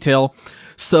kind of detail.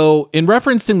 So in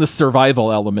referencing the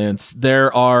survival elements,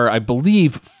 there are, I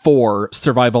believe, 4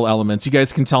 survival elements. You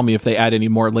guys can tell me if they add any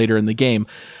more later in the game.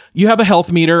 You have a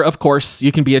health meter, of course.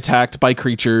 You can be attacked by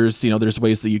creatures. There's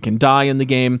ways that you can die in the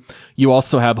game. You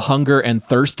also have hunger and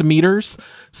thirst meters.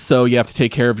 So you have to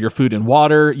take care of your food and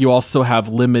water. You also have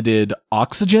limited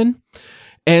oxygen.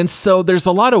 And so there's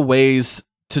a lot of ways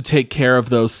to take care of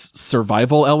those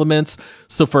survival elements.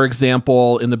 So for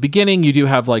example, in the beginning, you do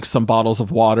have like some bottles of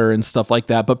water and stuff like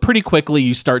that, but pretty quickly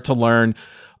you start to learn,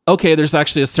 okay, there's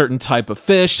actually a certain type of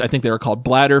fish. I think they were called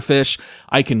bladderfish.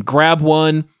 I can grab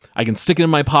one, I can stick it in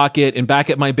my pocket, and back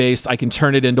at my base, I can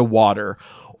turn it into water.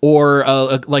 Or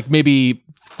like maybe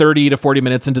 30 to 40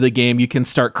 minutes into the game, you can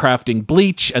start crafting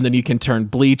bleach, and then you can turn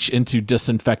bleach into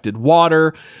disinfected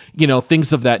water,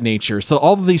 things of that nature. So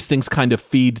all of these things kind of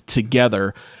feed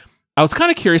together. I was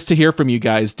kind of curious to hear from you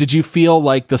guys. Did you feel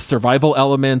like the survival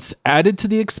elements added to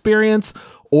the experience,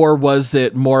 or was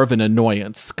it more of an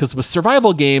annoyance? Because with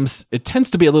survival games, it tends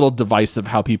to be a little divisive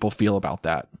how people feel about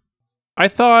that. I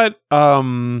thought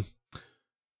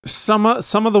some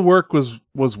of the work was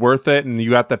worth it, and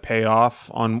you got the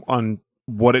payoff on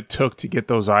what it took to get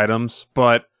those items,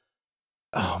 but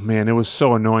oh man, it was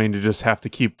so annoying to just have to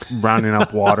keep rounding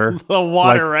up water. The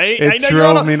water, Like, right? it I know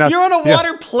drove me nuts. you're on a Yeah.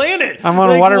 water planet. I'm on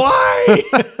a Like, water- Why?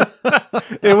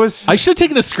 It was I should have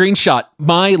taken a screenshot.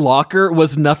 My locker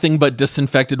was nothing but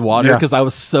disinfected water Yeah. because I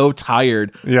was so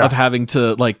tired Yeah. of having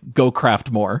to like go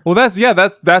craft more. well. That's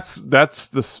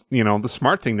the the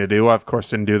smart thing to do. I, of course,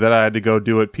 didn't do that. I had to go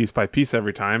do it piece by piece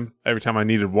every time I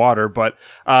needed water. But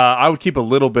I would keep a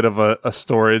little bit of a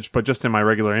storage, but just in my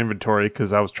regular inventory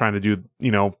because I was trying to do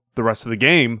the rest of the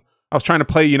game. I was trying to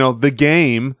play the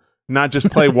game, not just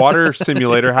play water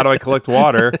simulator. How do I collect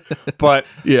water? But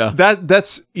Yeah.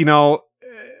 that's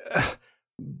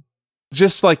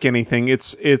just like anything.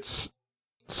 It's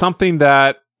something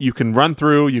that you can run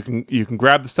through. You can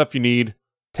grab the stuff you need,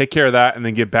 take care of that, and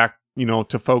then get back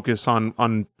to focus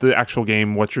on the actual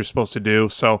game, what you're supposed to do.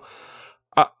 So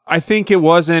I think it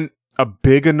wasn't a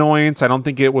big annoyance. I don't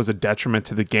think it was a detriment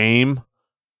to the game.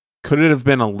 Could it have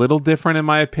been a little different in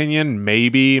my opinion?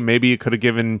 Maybe it could have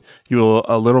given you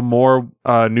a little more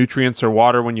nutrients or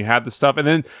water when you had the stuff.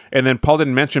 And then Paul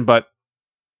didn't mention, but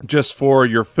just for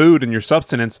your food and your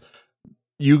subsistence,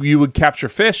 you would capture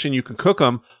fish and you could cook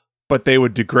them, but they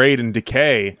would degrade and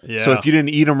decay. Yeah. So if you didn't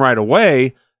eat them right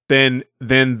away, then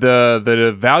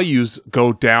the values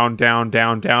go down.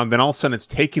 Then all of a sudden it's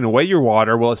taking away your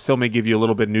water. Well, it still may give you a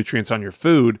little bit of nutrients on your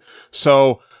food.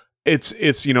 So it's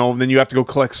then you have to go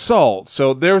collect salt.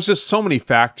 So there's just so many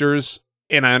factors,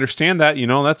 and I understand that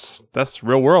that's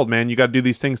real world, man. You got to do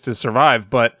these things to survive,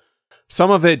 but some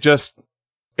of it just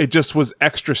was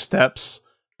extra steps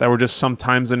that were just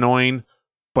sometimes annoying.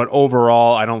 But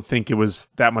overall, I don't think it was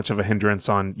that much of a hindrance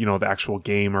on the actual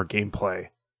game or gameplay.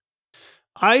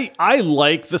 I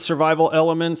like the survival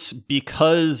elements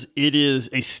because it is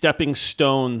a stepping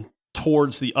stone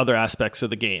towards the other aspects of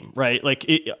the game, right? Like,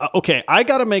 okay, I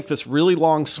got to make this really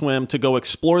long swim to go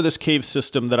explore this cave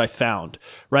system that I found,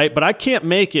 right? But I can't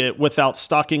make it without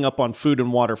stocking up on food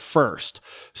and water first.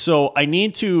 So I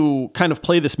need to kind of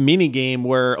play this mini game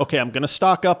where, okay, I'm going to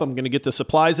stock up, I'm going to get the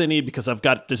supplies I need because I've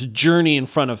got this journey in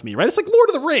front of me, right? It's like Lord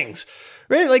of the Rings.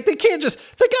 Right? Like they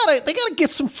gotta get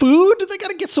some food, they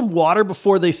gotta get some water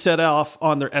before they set off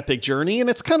on their epic journey. And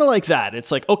it's kind of like that.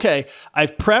 It's like, okay,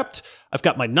 I've prepped, I've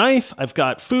got my knife, I've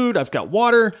got food, I've got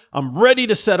water, I'm ready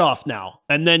to set off now.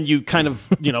 And then you kind of,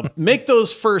 make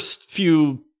those first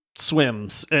few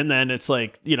swims. And then it's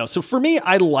like, so for me,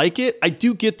 I like it. I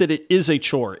do get that it is a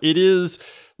chore. It is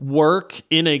work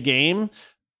in a game.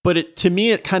 But to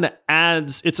me, it kind of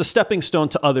adds, it's a stepping stone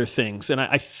to other things. And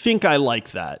I think I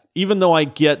like that, even though I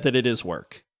get that it is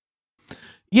work.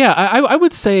 Yeah, I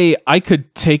would say I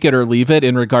could take it or leave it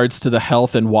in regards to the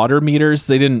health and water meters.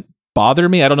 They didn't bother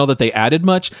me. I don't know that they added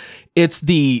much. It's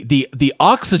the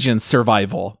oxygen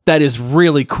survival that is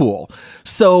really cool.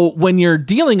 So when you're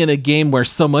dealing in a game where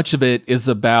so much of it is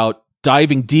about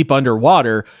diving deep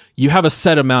underwater, you have a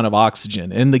set amount of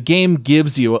oxygen. And the game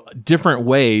gives you different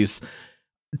ways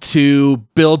to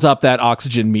build up that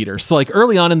oxygen meter. So like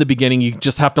early on in the beginning, you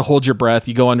just have to hold your breath.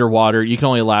 You go underwater. You can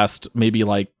only last maybe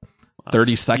like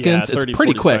 30 seconds. Yeah, 30, it's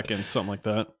pretty 40 quick. seconds, something like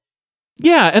that.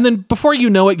 Yeah, and then before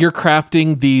you know it, you're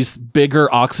crafting these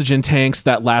bigger oxygen tanks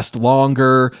that last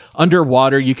longer.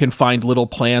 Underwater, you can find little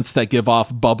plants that give off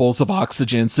bubbles of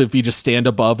oxygen. So if you just stand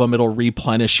above them, it'll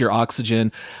replenish your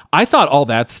oxygen. I thought all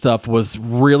that stuff was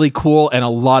really cool and a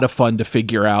lot of fun to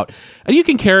figure out. And you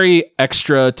can carry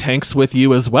extra tanks with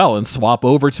you as well and swap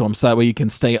over to them so that way you can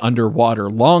stay underwater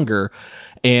longer.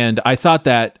 And I thought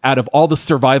that out of all the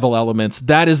survival elements,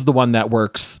 that is the one that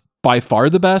works by far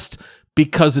the best,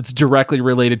 because it's directly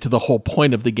related to the whole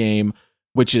point of the game,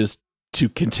 which is to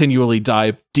continually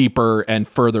dive deeper and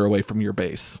further away from your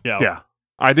base. Yeah.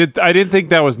 I didn't think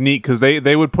that was neat because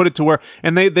they would put it to where,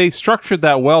 and they structured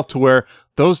that well to where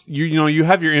those, you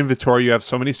have your inventory, you have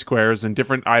so many squares and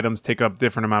different items take up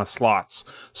different amount of slots.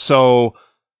 So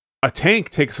a tank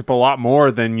takes up a lot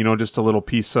more than, just a little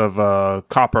piece of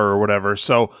copper or whatever.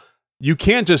 So you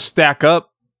can't just stack up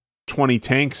 20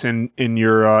 tanks in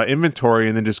your inventory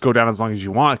and then just go down as long as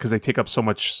you want because they take up so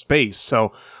much space.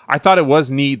 So I thought it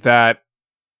was neat that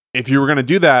if you were going to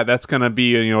do that, that's going to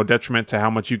be a detriment to how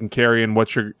much you can carry and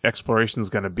what your exploration is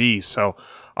going to be. So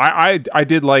I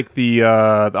did like the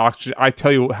oxygen. I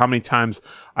tell you how many times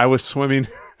I was swimming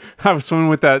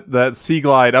with that sea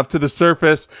glide up to the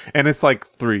surface, and it's like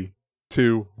 3,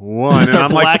 2, 1, and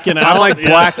I'm like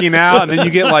blacking out, and then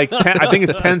you get like 10, I think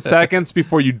it's 10 seconds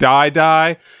before you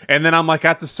die, and then I'm like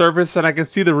at the surface and I can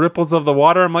see the ripples of the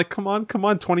water. I'm like, come on,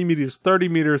 20 meters, 30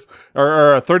 meters,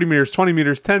 or 30 meters, 20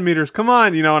 meters, 10 meters, come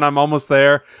on, and I'm almost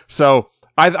there. So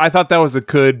I thought that was a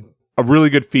really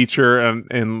good feature,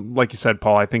 and like you said,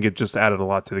 Paul, I think it just added a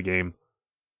lot to the game.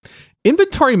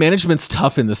 Inventory management's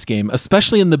tough in this game,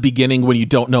 especially in the beginning when you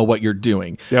don't know what you're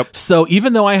doing. Yep. So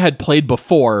even though I had played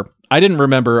before, I didn't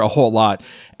remember a whole lot.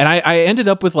 And I ended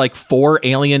up with like 4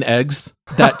 alien eggs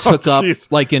that took up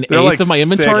like an eighth of my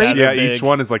inventory. 6. Yeah, each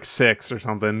one is like 6 or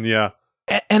something. Yeah.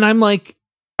 And I'm like,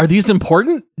 are these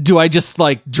important? Do I just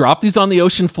like drop these on the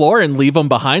ocean floor and leave them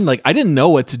behind? Like, I didn't know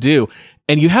what to do.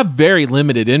 And you have very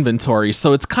limited inventory,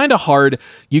 so it's kind of hard.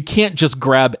 You can't just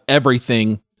grab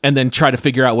everything and then try to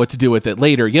figure out what to do with it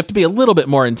later. You have to be a little bit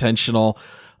more intentional.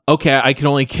 Okay, I can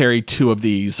only carry 2 of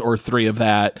these or 3 of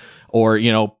that, or,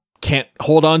 can't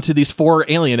hold on to these 4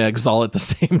 alien eggs all at the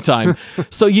same time.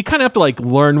 So you kind of have to like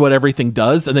learn what everything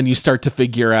does, and then you start to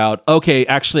figure out, okay,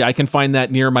 actually I can find that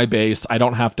near my base. I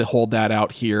don't have to hold that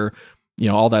out here.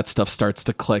 All that stuff starts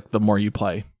to click the more you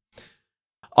play.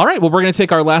 All right, well, we're going to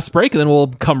take our last break, and then we'll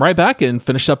come right back and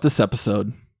finish up this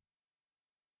episode.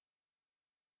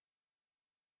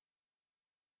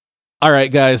 All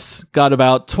right, guys, got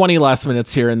about 20 last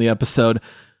minutes here in the episode.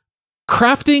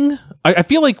 Crafting, I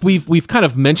feel like we've kind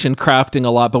of mentioned crafting a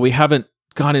lot, but we haven't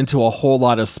gone into a whole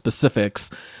lot of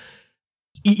specifics.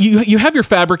 You have your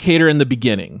fabricator in the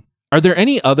beginning. Are there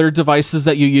any other devices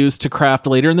that you use to craft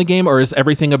later in the game, or is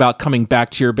everything about coming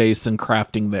back to your base and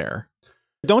crafting there?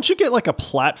 Don't you get like a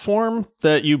platform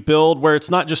that you build where it's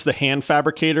not just the hand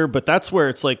fabricator, but that's where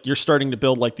it's like you're starting to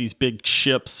build like these big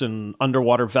ships and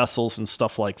underwater vessels and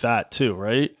stuff like that too,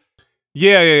 right?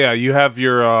 Yeah. You have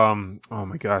your oh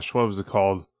my gosh, what was it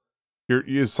called?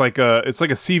 It's like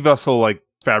a sea vessel like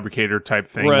fabricator type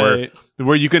thing, right?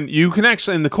 Where you can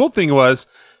actually. And the cool thing was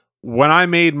when I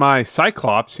made my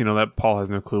Cyclops, that Paul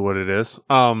has no clue what it is.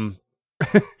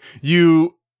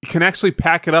 You can actually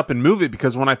pack it up and move it,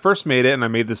 because when I first made it, and I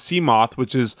made the Sea Moth,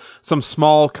 which is some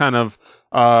small kind of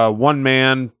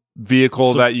one-man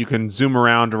vehicle that you can zoom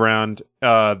around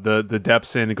the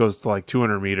depths in. It goes to like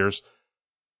 200 meters.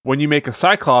 When you make a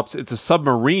Cyclops, it's a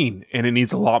submarine, and it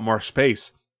needs a lot more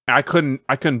space. I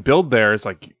couldn't build there. It's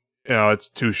like, it's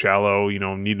too shallow,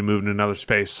 need to move in another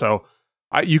space. So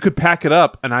you could pack it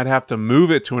up, and I'd have to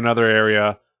move it to another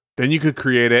area. Then you could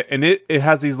create it, and it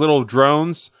has these little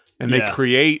drones, and they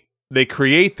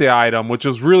create the item, which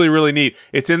is really, really neat.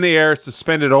 It's in the air, it's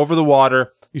suspended over the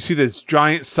water. You see this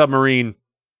giant submarine,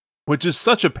 which is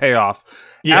such a payoff.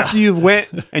 Yeah. After you went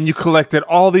and you collected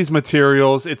all these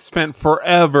materials, it spent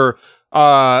forever,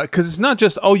 because it's not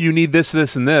just, you need this,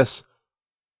 this, and this.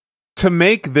 To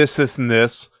make this, this, and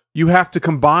this, you have to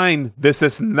combine this,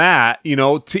 and that,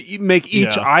 to make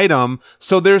each item.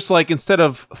 So there's like, instead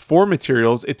of 4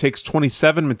 materials, it takes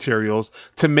 27 materials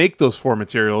to make those 4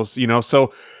 materials,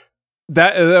 so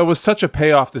that was such a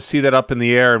payoff to see that up in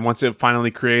the air. And once it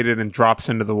finally created and drops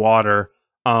into the water,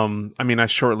 I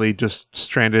shortly just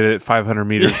stranded it 500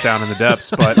 meters down in the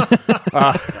depths, but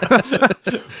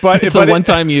it's a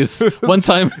one-time use,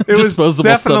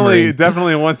 disposable submarine.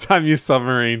 Definitely a one-time use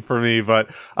submarine for me. But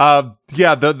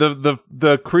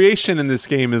the creation in this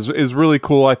game is really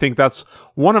cool. I think that's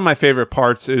one of my favorite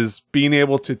parts, is being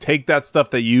able to take that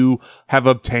stuff that you have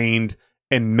obtained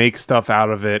and make stuff out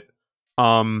of it.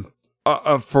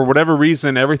 For whatever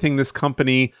reason, everything this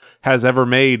company has ever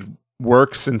made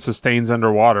works and sustains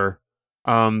underwater.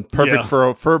 Perfect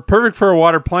for a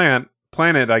water planet,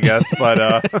 I guess. But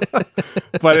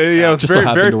it was very,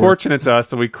 very fortunate to us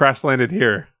that we crash landed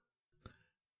here.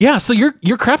 Yeah, so you're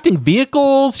crafting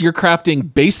vehicles, you're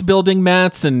crafting base building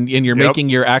mats, and you're making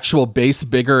your actual base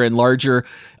bigger and larger.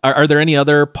 Are there any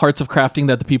other parts of crafting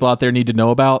that the people out there need to know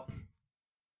about?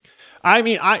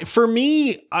 For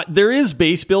me, there is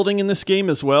base building in this game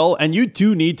as well, and you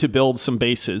do need to build some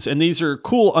bases. And these are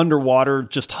cool underwater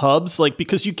just hubs,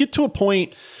 because you get to a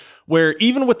point where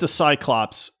even with the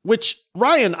Cyclops, which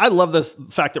Ryan, I love this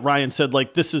fact that Ryan said,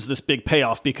 this is this big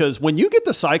payoff, because when you get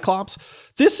the Cyclops,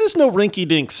 this is no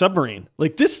rinky-dink submarine.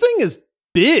 This thing is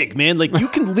big, man. You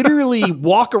can literally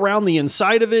walk around the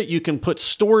inside of it. You can put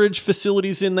storage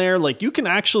facilities in there. You can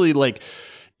actually,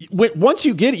 once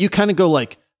you get it, you kind of go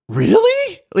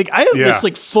really? I have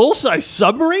this full-size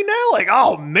submarine now?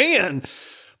 Oh man.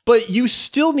 But you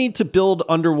still need to build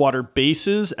underwater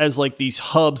bases as these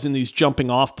hubs and these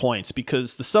jumping off points,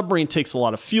 because the submarine takes a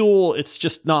lot of fuel. It's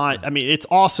just not, it's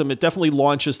awesome. It definitely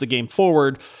launches the game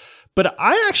forward. But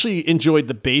I actually enjoyed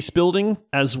the base building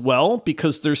as well,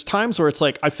 because there's times where it's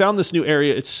I found this new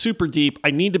area. It's super deep. I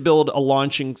need to build a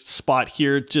launching spot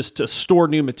here just to store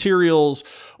new materials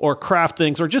or craft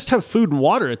things or just have food and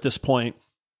water at this point.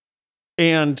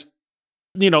 And,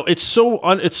 it's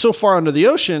so far under the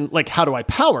ocean, how do I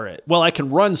power it? Well, I can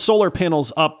run solar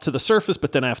panels up to the surface,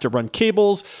 but then I have to run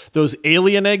cables. Those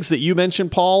alien eggs that you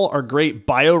mentioned, Paul, are great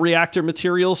bioreactor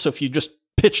materials. So if you just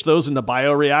pitch those in the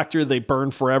bioreactor, they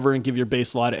burn forever and give your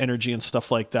base a lot of energy and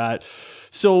stuff like that.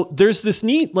 So there's this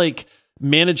neat like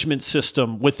management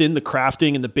system within the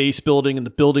crafting and the base building and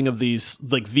the building of these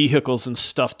like vehicles and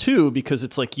stuff too, because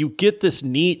it's like you get this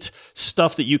neat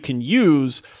stuff that you can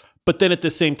use, but then at the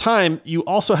same time, you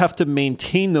also have to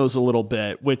maintain those a little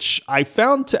bit, which I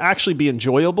found to actually be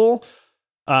enjoyable.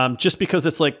 Just because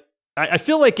it's like, I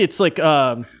feel like it's like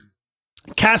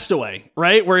Castaway,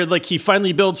 right? Where like he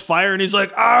finally builds fire and he's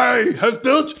like, I have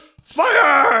built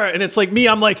fire. And it's like me,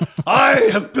 I'm like, I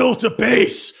have built a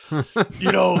base,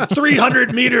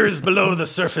 300 meters below the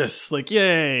surface. Like,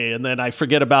 yay. And then I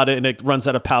forget about it and it runs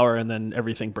out of power and then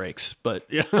everything breaks. But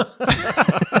yeah.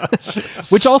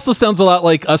 Which also sounds a lot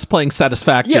like us playing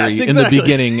Satisfactory in the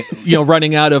beginning,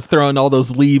 running out of throwing all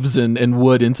those leaves and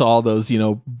wood into all those,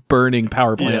 burning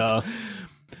power plants. Yeah.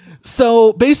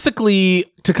 So basically,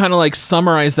 to kind of like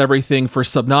summarize everything for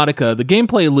Subnautica, the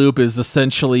gameplay loop is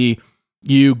essentially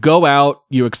you go out,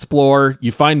 you explore,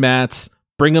 you find mats,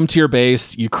 bring them to your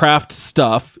base, you craft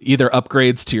stuff, either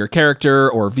upgrades to your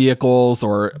character or vehicles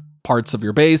or parts of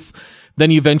your base. Then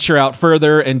you venture out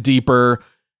further and deeper,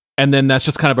 and then that's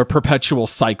just kind of a perpetual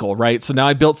cycle, right? So now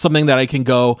I built something that I can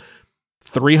go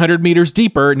 300 meters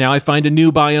deeper. Now I find a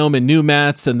new biome and new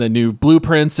mats and the new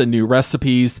blueprints and new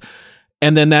recipes.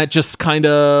 And then that just kind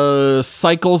of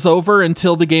cycles over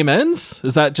until the game ends.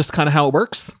 Is that just kind of how it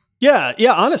works? Yeah,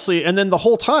 honestly. And then the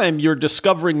whole time you're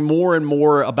discovering more and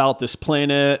more about this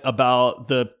planet, about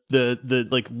the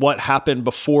like what happened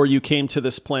before you came to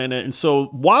this planet. And so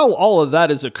while all of that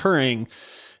is occurring,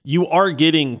 you are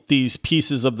getting these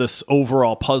pieces of this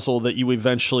overall puzzle that you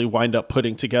eventually wind up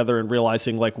putting together and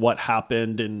realizing like what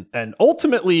happened. And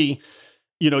ultimately,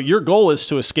 your goal is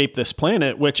to escape this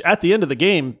planet, which at the end of the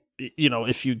game,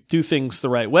 if you do things the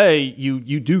right way,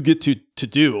 you do get to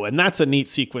do. And that's a neat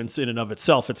sequence in and of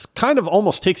itself. It's kind of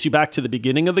almost takes you back to the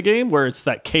beginning of the game where it's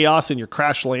that chaos and your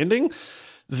crash landing.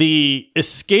 The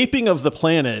escaping of the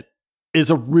planet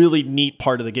is a really neat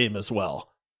part of the game as well.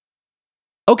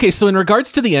 Okay, so in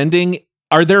regards to the ending,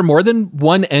 are there more than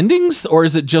one endings or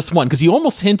is it just one? Because you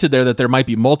almost hinted there that there might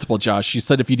be multiple, Josh. You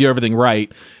said if you do everything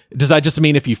right. Does that just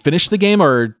mean if you finish the game,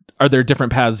 or are there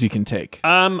different paths you can take?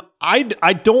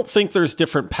 I don't think there's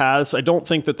different paths. I don't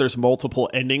think that there's multiple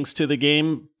endings to the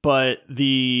game, but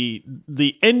the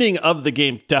ending of the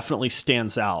game definitely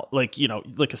stands out. Like,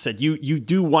 like I said, you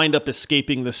do wind up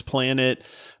escaping this planet.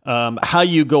 How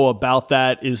you go about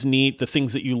that is neat. The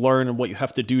things that you learn and what you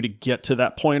have to do to get to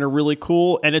that point are really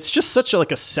cool. And it's just such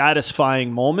a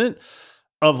satisfying moment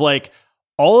of like,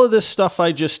 all of this stuff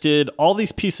I just did, all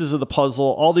these pieces of the puzzle,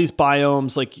 all these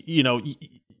biomes, like,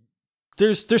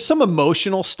 there's some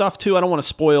emotional stuff too. I don't want to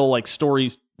spoil like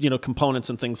stories,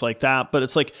 components and things like that, but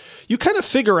it's like you kind of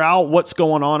figure out what's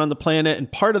going on the planet.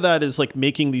 And part of that is like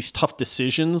making these tough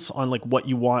decisions on like what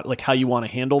you want, like how you want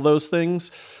to handle those things.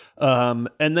 And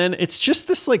then it's just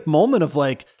this like moment of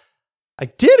like, I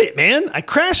did it, man. I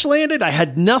crash landed. I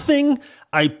had nothing.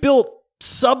 I built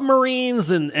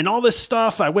submarines and all this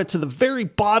stuff. I went to the very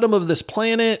bottom of this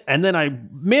planet and then I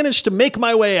managed to make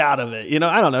my way out of it.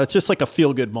 I don't know. It's just like a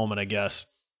feel good moment, I guess.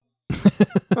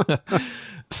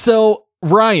 So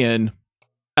Ryan,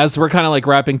 as we're kind of like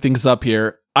wrapping things up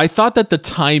here, I thought that the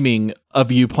timing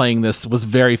of you playing this was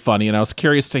very funny, and I was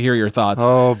curious to hear your thoughts.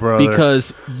 Oh, brother.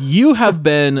 Because you have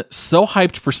been so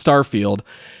hyped for Starfield,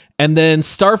 and then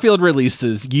Starfield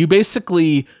releases. You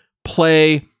basically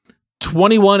play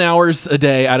 21 hours a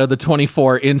day out of the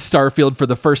 24 in Starfield for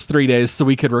the first 3 days so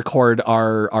we could record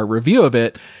our review of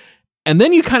it. And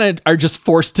then you kind of are just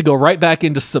forced to go right back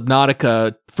into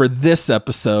Subnautica for this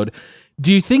episode.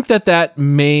 Do you think that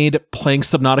made playing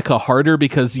Subnautica harder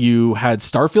because you had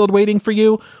Starfield waiting for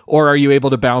you, or are you able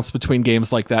to bounce between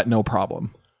games like that no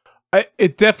problem?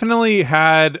 It definitely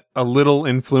had a little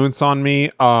influence on me.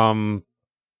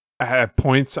 At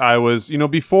points I was,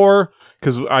 before,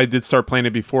 because I did start playing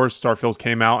it before Starfield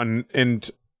came out,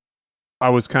 and I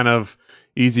was kind of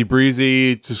easy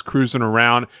breezy, just cruising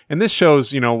around. And this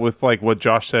shows, with like what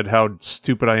Josh said, how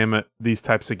stupid I am at these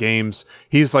types of games.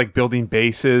 He's like building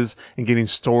bases and getting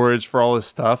storage for all this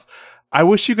stuff. I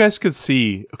wish you guys could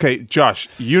see. Okay, Josh,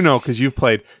 because you've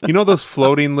played, those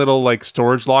floating little like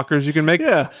storage lockers you can make?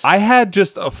 Yeah. I had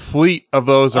just a fleet of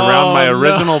those around my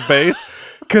original base.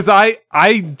 Because I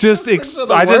would just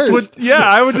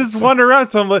wander around.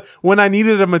 So I'm like, when I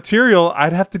needed a material,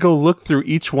 I'd have to go look through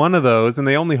each one of those, and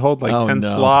they only hold like 10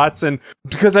 slots. And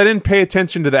because I didn't pay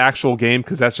attention to the actual game,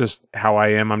 because that's just how I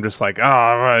am. I'm just like,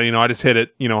 I just hit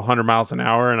it, 100 miles an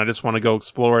hour, and I just want to go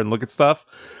explore and look at stuff.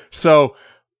 So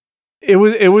it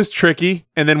was tricky.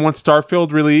 And then once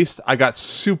Starfield released, I got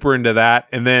super into that.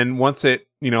 And then once it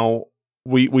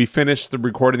we finished the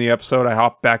recording the episode, I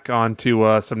hopped back onto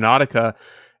Subnautica,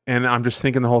 and I'm just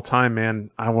thinking the whole time, man,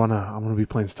 I wanna be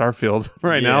playing Starfield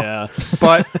right now.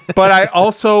 But I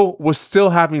also was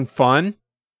still having fun,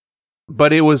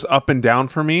 but it was up and down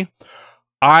for me.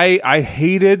 I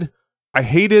hated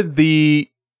the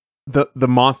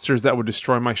monsters that would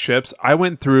destroy my ships. I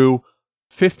went through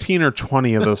 15 or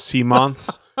 20 of those sea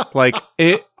moths. Like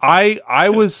it, I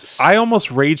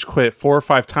almost rage quit 4 or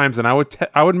 5 times, and I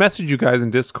would message you guys in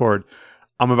Discord.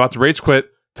 I'm about to rage quit.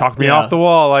 Talk me off the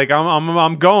wall. Like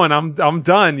I'm going. I'm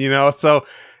done. So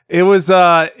it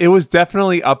was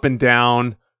definitely up and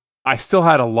down. I still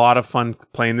had a lot of fun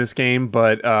playing this game,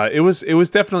 but it was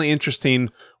definitely interesting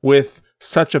with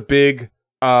such a big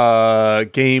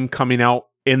game coming out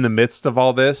in the midst of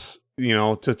all this,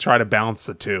 to try to balance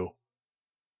the two.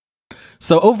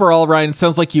 So overall, Ryan, it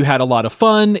sounds like you had a lot of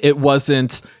fun. It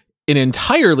wasn't an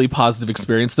entirely positive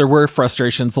experience. There were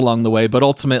frustrations along the way, but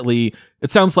ultimately, it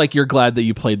sounds like you're glad that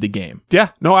you played the game. Yeah,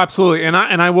 no, absolutely. And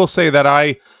I will say that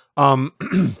I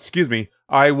excuse me,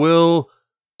 I will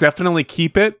definitely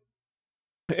keep it.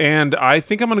 And I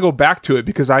think I'm going to go back to it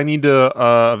because I need to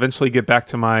eventually get back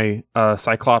to my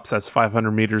Cyclops that's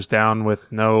 500 meters down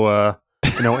with no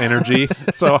energy.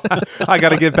 So I got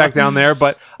to get back down there.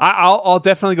 But I'll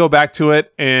definitely go back to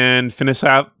it and finish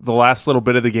out the last little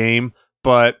bit of the game.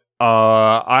 But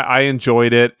I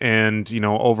enjoyed it, and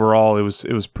overall it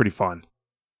was pretty fun.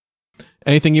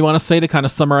 Anything you want to say to kind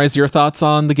of summarize your thoughts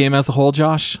on the game as a whole,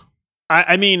 Josh?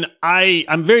 I mean,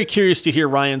 I'm very curious to hear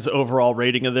Ryan's overall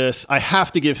rating of this. I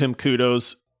have to give him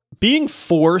kudos. Being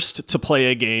forced to play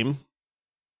a game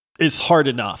is hard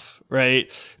enough, right?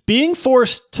 Being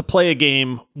forced to play a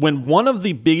game when one of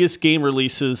the biggest game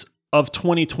releases of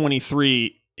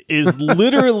 2023 is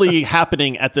literally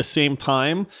happening at the same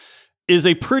time is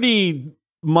a pretty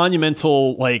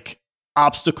monumental,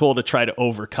 obstacle to try to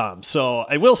overcome. So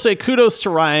I will say kudos to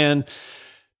Ryan,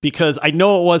 because I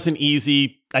know it wasn't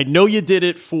easy. I know you did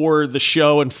it for the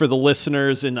show and for the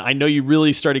listeners, and I know you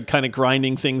really started kind of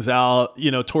grinding things out,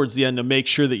 towards the end to make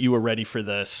sure that you were ready for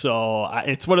this. So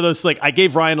it's one of those, I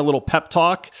gave Ryan a little pep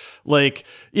talk, where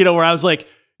I was like,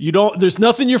 there's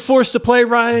nothing you're forced to play,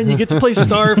 Ryan. You get to play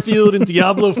Starfield and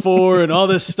Diablo 4 and all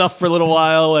this stuff for a little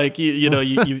while.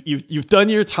 You've done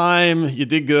your time. You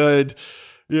did good.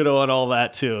 And all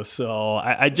that too. So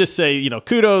I just say,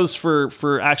 kudos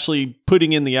for actually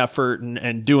putting in the effort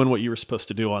and doing what you were supposed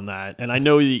to do on that. And I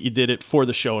know you did it for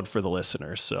the show and for the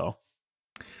listeners. So,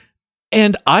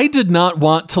 and I did not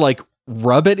want to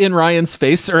rub it in Ryan's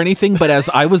face or anything, but as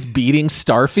I was beating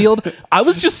Starfield, I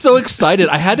was just so excited.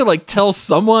 I had to tell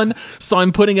someone. So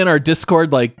I'm putting in our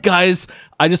Discord, guys,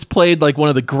 I just played one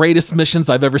of the greatest missions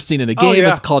I've ever seen in a game. Oh, yeah.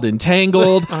 It's called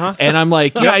Entangled. And I'm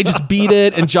I just beat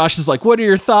it. And Josh is what are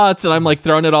your thoughts? And I'm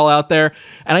throwing it all out there.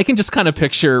 And I can just kind of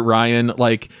picture Ryan,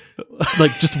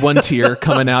 just one tear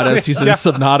coming out as he's in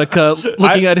Subnautica,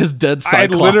 looking at his dead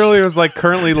Cyclops. I literally was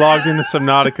currently logged into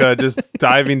Subnautica, just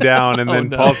diving down. And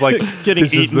then Paul's getting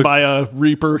eaten by a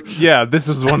Reaper. Yeah, this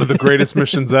is one of the greatest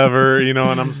missions ever, and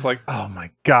I'm just oh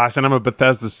my gosh. And I'm a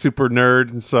Bethesda super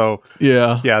nerd. And so,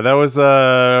 yeah, that was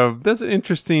that's an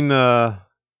interesting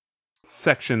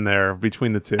section there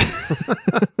between the two.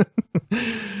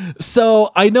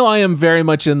 So I know I am very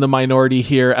much in the minority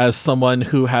here as someone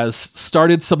who has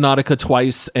started Subnautica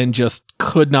twice and just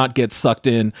could not get sucked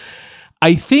in.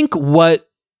 I think what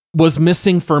was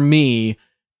missing for me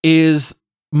is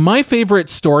my favorite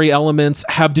story elements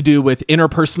have to do with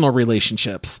interpersonal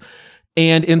relationships.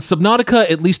 And in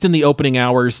Subnautica, at least in the opening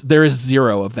hours, there is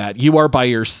zero of that. You are by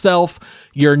yourself.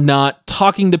 You're not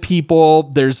talking to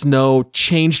people. There's no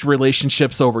changed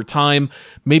relationships over time.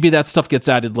 Maybe that stuff gets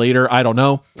added later. I don't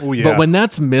know. Oh, yeah. But when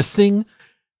that's missing,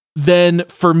 then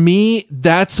for me,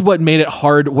 that's what made it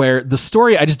hard, where the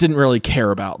story I just didn't really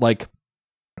care about.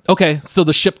 Okay, so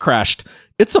the ship crashed.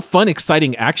 It's a fun,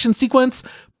 exciting action sequence,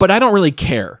 but I don't really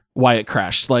care why it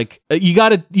crashed. You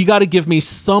gotta give me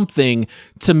something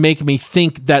to make me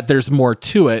think that there's more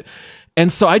to it. And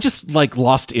so I just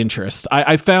lost interest.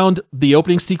 I found the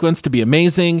opening sequence to be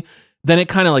amazing. Then it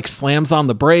kind of slams on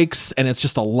the brakes, and it's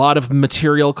just a lot of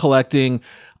material collecting.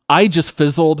 I just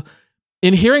fizzled.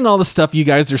 In hearing all the stuff you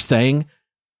guys are saying,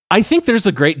 I think there's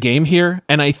a great game here.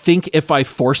 And I think if I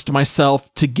forced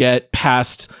myself to get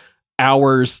past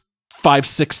hours 5,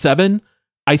 6, 7,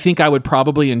 I think I would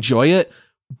probably enjoy it.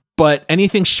 But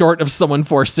anything short of someone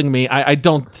forcing me, I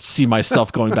don't see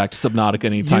myself going back to Subnautica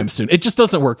anytime soon. It just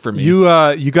doesn't work for me. You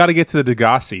got to get to the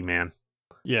Degassi, man.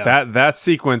 Yeah, that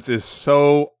sequence is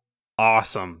so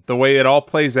awesome. The way it all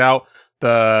plays out,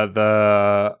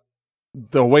 the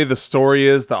the way the story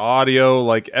is, the audio,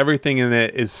 like everything in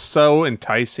it is so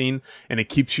enticing and it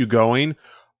keeps you going.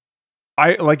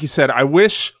 Like you said, I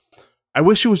wish it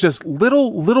was just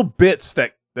little bits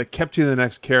that kept you the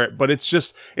next carrot, but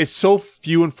it's so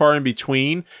few and far in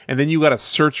between, and then you got to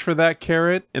search for that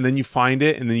carrot, and then you find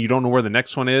it, and then you don't know where the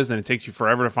next one is, and it takes you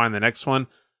forever to find the next one.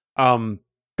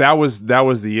 That was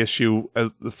the issue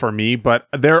for me, but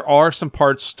there are some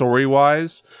parts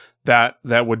story-wise that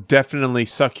would definitely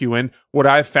suck you in. Would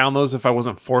I have found those if I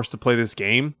wasn't forced to play this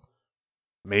game?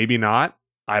 Maybe not.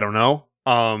 I don't know.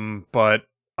 But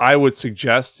I would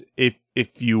suggest if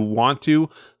you want to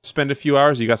spend a few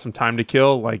hours, you got some time to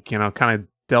kill, like, kind of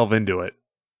delve into it.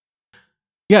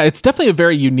 Yeah, it's definitely a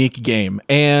very unique game.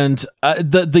 And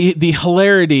the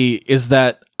hilarity is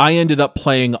that I ended up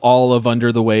playing all of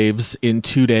Under the Waves in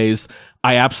 2 days.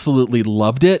 I absolutely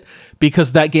loved it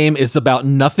because that game is about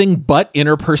nothing but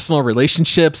interpersonal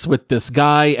relationships with this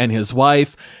guy and his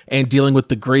wife and dealing with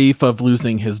the grief of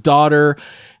losing his daughter.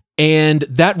 And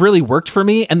that really worked for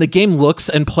me. And the game looks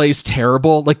and plays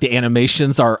terrible. Like, the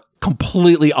animations are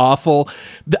completely awful.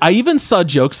 I even saw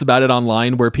jokes about it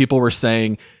online where people were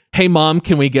saying, "Hey, Mom,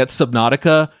 can we get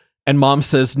Subnautica?" And Mom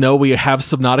says, "No, we have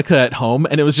Subnautica at home."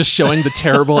 And it was just showing the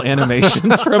terrible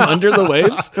animations from Under the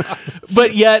Waves.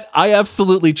 But yet I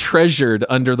absolutely treasured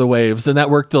Under the Waves, and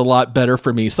that worked a lot better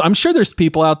for me. So I'm sure there's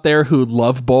people out there who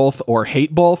love both or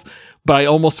hate both. But I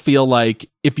almost feel like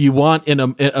if you want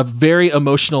a very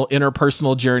emotional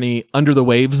interpersonal journey, Under the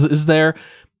Waves is there.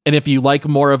 And if you like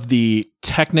more of the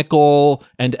technical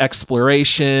and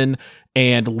exploration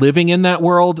and living in that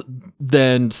world,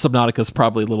 then Subnautica is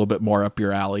probably a little bit more up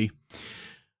your alley.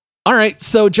 All right.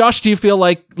 So Josh, do you feel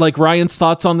like Ryan's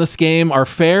thoughts on this game are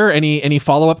fair? Any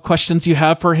follow-up questions you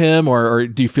have for him, or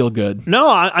do you feel good? No,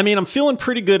 I mean, I'm feeling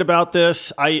pretty good about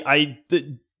this. I'm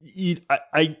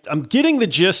getting the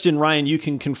gist, and Ryan, you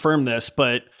can confirm this,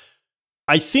 but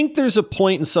I think there's a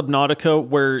point in Subnautica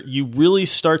where you really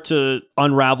start to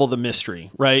unravel the mystery,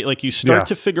 right? Like, you start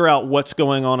to figure out what's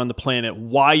going on the planet,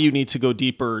 why you need to go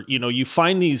deeper. You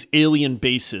find these alien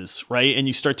bases, right? And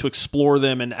you start to explore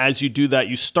them. And as you do that,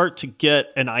 you start to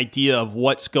get an idea of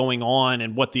what's going on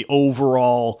and what the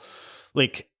overall,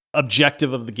 like,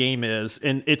 objective of the game is.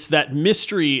 And it's that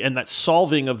mystery and that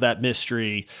solving of that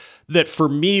mystery that for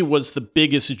me was the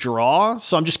biggest draw.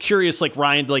 So I'm just curious, like,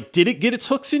 Ryan, like, did it get its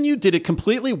hooks in you? Did it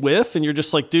completely whiff? And you're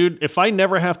just like, dude, if I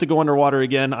never have to go underwater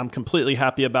again, I'm completely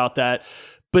happy about that.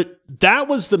 But that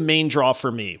was the main draw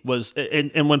for me, was,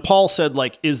 and when Paul said,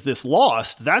 like, is this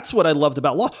Lost? That's what I loved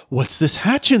about Lost. What's this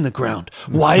hatch in the ground?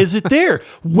 Why is it there?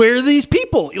 Where are these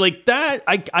people? Like that,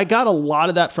 I got a lot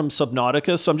of that from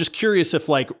Subnautica. So I'm just curious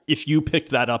if you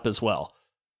picked that up as well.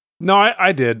 No,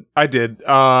 I did.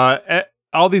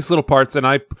 All these little parts, and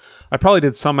I probably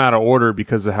did some out of order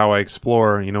because of how I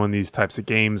explore, in these types of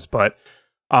games. But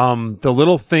the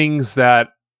little things that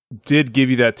did give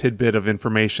you that tidbit of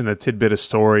information, that tidbit of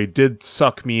story, did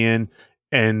suck me in,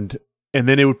 and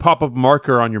then it would pop up a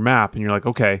marker on your map, and you're like,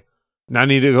 okay, now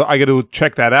I got to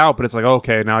check that out. But it's like,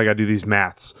 okay, now I got to do these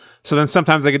mats. So then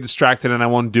sometimes I get distracted and I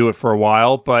won't do it for a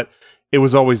while, but it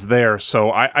was always there.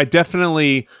 So I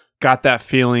definitely got that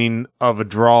feeling of a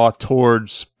draw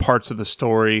towards parts of the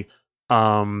story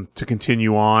to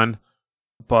continue on.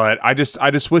 But I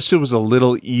just wish it was a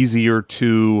little easier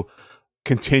to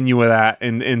continue with that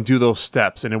and do those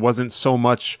steps. And it wasn't so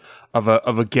much of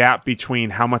a gap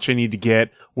between how much I need to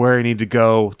get, where I need to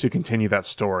go to continue that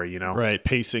story, Right.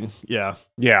 Pacing. Yeah.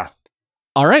 Yeah.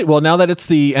 All right. Well, now that it's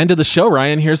the end of the show,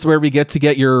 Ryan, here's where we get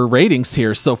your ratings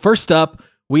here. So first up,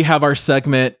 we have our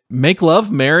segment, Make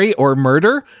Love, Marry, or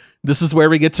Murder. This is where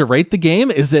we get to rate the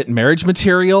game. Is it marriage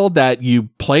material that you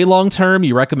play long-term,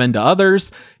 you recommend to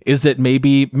others? Is it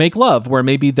maybe Make Love, where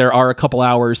maybe there are a couple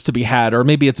hours to be had, or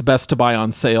maybe it's best to buy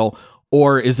on sale?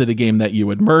 Or is it a game that you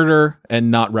would murder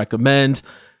and not recommend?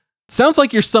 Sounds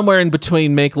like you're somewhere in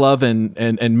between Make Love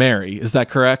and Marry. Is that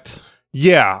correct?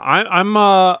 Yeah, I'm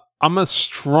a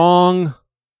strong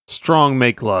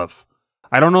Make Love.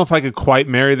 I don't know if I could quite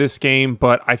marry this game,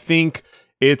 but I think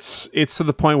it's to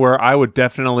the point where I would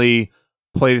definitely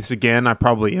play this again. I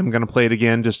probably am going to play it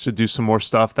again just to do some more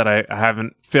stuff that I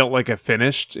haven't felt like I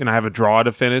finished, and I have a draw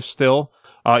to finish still,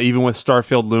 even with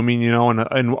Starfield looming,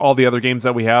 and all the other games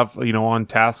that we have, on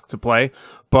task to play.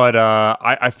 But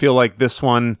I feel like this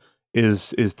one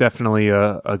is definitely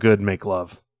a good Make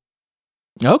Love.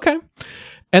 Okay.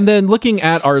 And then looking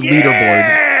at our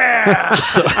leaderboard.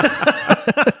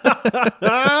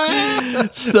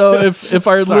 So if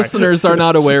our listeners are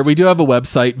not aware, we do have a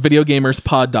website,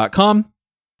 videogamerspod.com.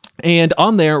 And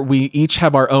on there, we each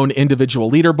have our own individual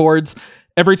leaderboards.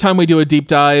 every time we do a deep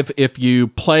dive, if you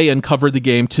play and cover the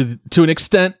game to an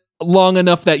extent long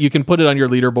enough that you can put it on your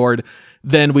leaderboard,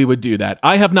 then we would do that.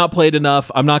 I have not played enough.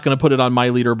 I'm not going to put it on my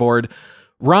leaderboard.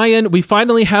 Ryan, we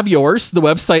finally have yours. The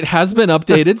website has been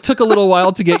updated. Took a little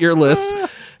while to get your list.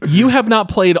 You have not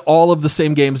played all of the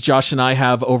same games Josh and I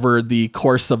have over the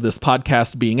course of this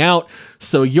podcast being out.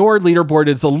 So your leaderboard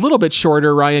is a little bit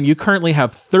shorter, Ryan. You currently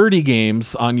have 30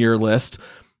 games on your list.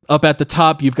 Up at the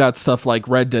top, you've got stuff like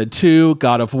Red Dead 2,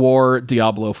 God of War,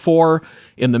 Diablo 4.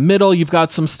 In the middle, you've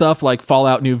got some stuff like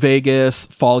Fallout New Vegas,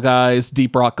 Fall Guys,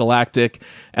 Deep Rock Galactic.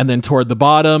 And then toward the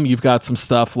bottom, you've got some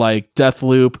stuff like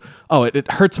Deathloop. Oh,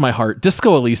 it hurts my heart.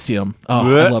 Disco Elysium.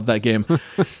 Oh, I love that game.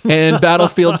 And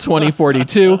Battlefield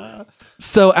 2042.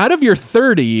 So out of your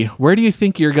 30, where do you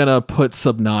think you're going to put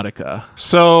Subnautica?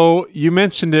 So you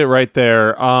mentioned it right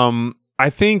there. I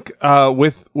think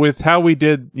with how we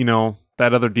did,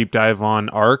 that other deep dive on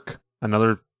Ark,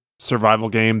 another survival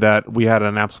game that we had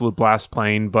an absolute blast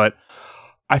playing, but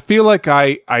I feel like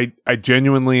I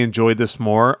genuinely enjoyed this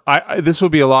more. This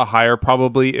would be a lot higher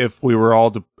probably if we were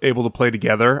all able to play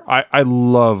together. I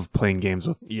love playing games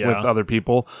with other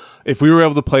people. If we were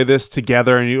able to play this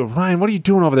together and you, Ryan, what are you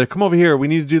doing over there? Come over here. We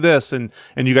need to do this. And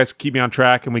you guys keep me on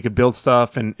track and we could build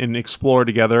stuff and explore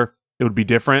together. It would be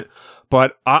different.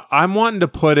 But I'm wanting to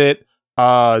put it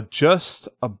just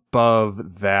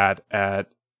above that at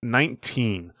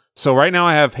 19. So right now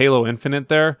I have Halo Infinite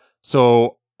there.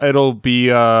 So it'll be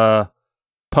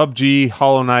PUBG,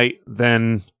 Hollow Knight,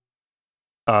 then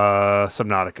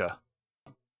Subnautica.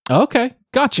 Okay,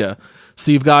 gotcha.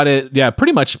 So you've got it,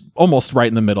 pretty much almost right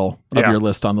in the middle of your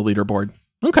list on the leaderboard.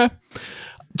 Okay.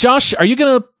 Josh, are you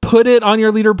going to put it on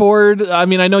your leaderboard? I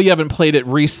mean, I know you haven't played it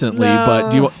recently,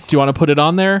 but do you want to put it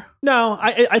on there? No,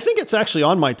 I think it's actually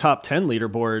on my top 10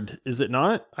 leaderboard. Is it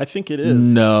not? I think it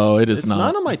is. No, it is not. It's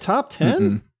not on my top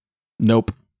 10?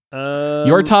 Nope.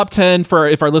 Your top 10, for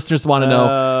if our listeners want to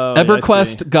know: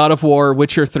 EverQuest, God of War,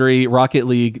 Witcher 3, Rocket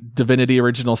League, Divinity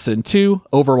Original Sin 2,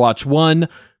 Overwatch 1,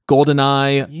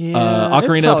 GoldenEye,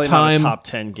 Ocarina of Time. Not a top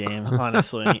 10 game,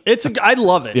 honestly. I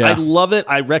love it. Yeah. I love it.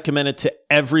 I recommend it to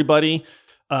everybody.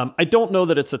 I don't know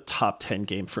that it's a top 10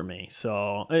 game for me.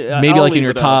 So maybe I'll like in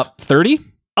your top 30?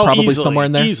 Probably easily, somewhere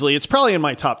in there. Easily. It's probably in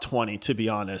my top 20, to be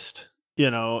honest,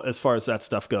 as far as that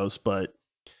stuff goes. But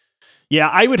yeah,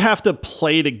 I would have to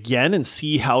play it again and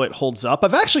see how it holds up.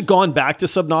 I've actually gone back to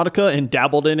Subnautica and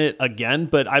dabbled in it again,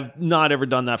 but I've not ever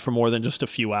done that for more than just a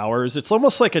few hours. It's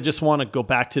almost like I just want to go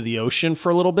back to the ocean for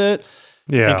a little bit.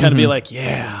 Yeah. And kind of be like,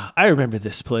 I remember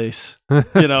this place, and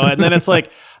then it's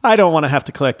like, I don't want to have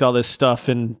to collect all this stuff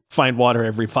and find water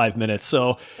every 5 minutes.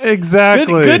 So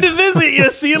exactly. Good to visit you.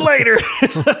 See you later.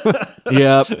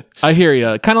 Yeah, I hear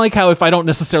you. Kind of like how if I don't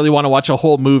necessarily want to watch a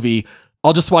whole movie,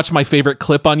 I'll just watch my favorite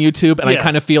clip on YouTube and I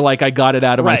kind of feel like I got it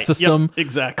out of my system. Yep,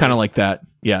 exactly. Kind of like that.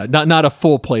 Yeah, not a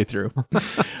full playthrough.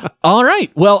 All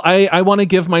right. Well, I want to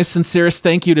give my sincerest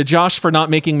thank you to Josh for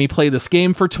not making me play this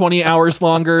game for 20 hours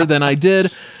longer than I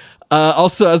did.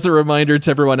 Also, as a reminder to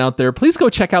everyone out there, please go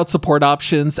check out support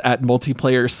options at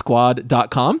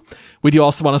multiplayersquad.com. We do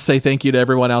also want to say thank you to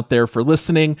everyone out there for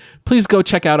listening. Please go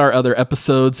check out our other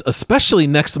episodes, especially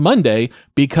next Monday,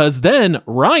 because then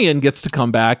Ryan gets to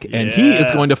come back and he is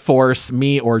going to force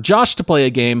me or Josh to play a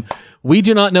game. We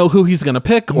do not know who he's going to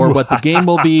pick or what the game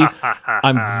will be.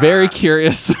 I'm very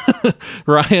curious.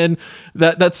 Ryan,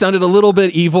 that sounded a little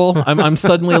bit evil. I'm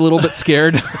suddenly a little bit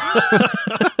scared.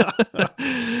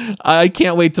 I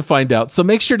can't wait to find out. So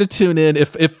make sure to tune in.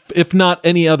 If not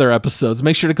any other episodes,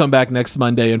 make sure to come back next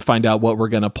Monday and find out what we're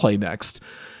going to play next.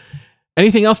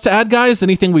 Anything else to add, guys?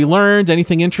 Anything we learned?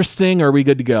 Anything interesting? Or are we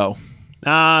good to go?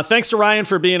 Thanks to Ryan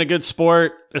for being a good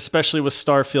sport, especially with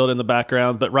Starfield in the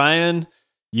background. But Ryan,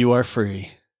 you are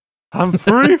free. I'm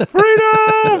free.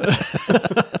 Freedom!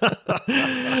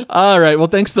 All right. Well,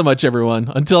 thanks so much,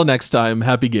 everyone. Until next time,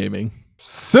 happy gaming.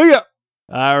 See ya!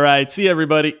 All right. See you,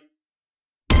 everybody.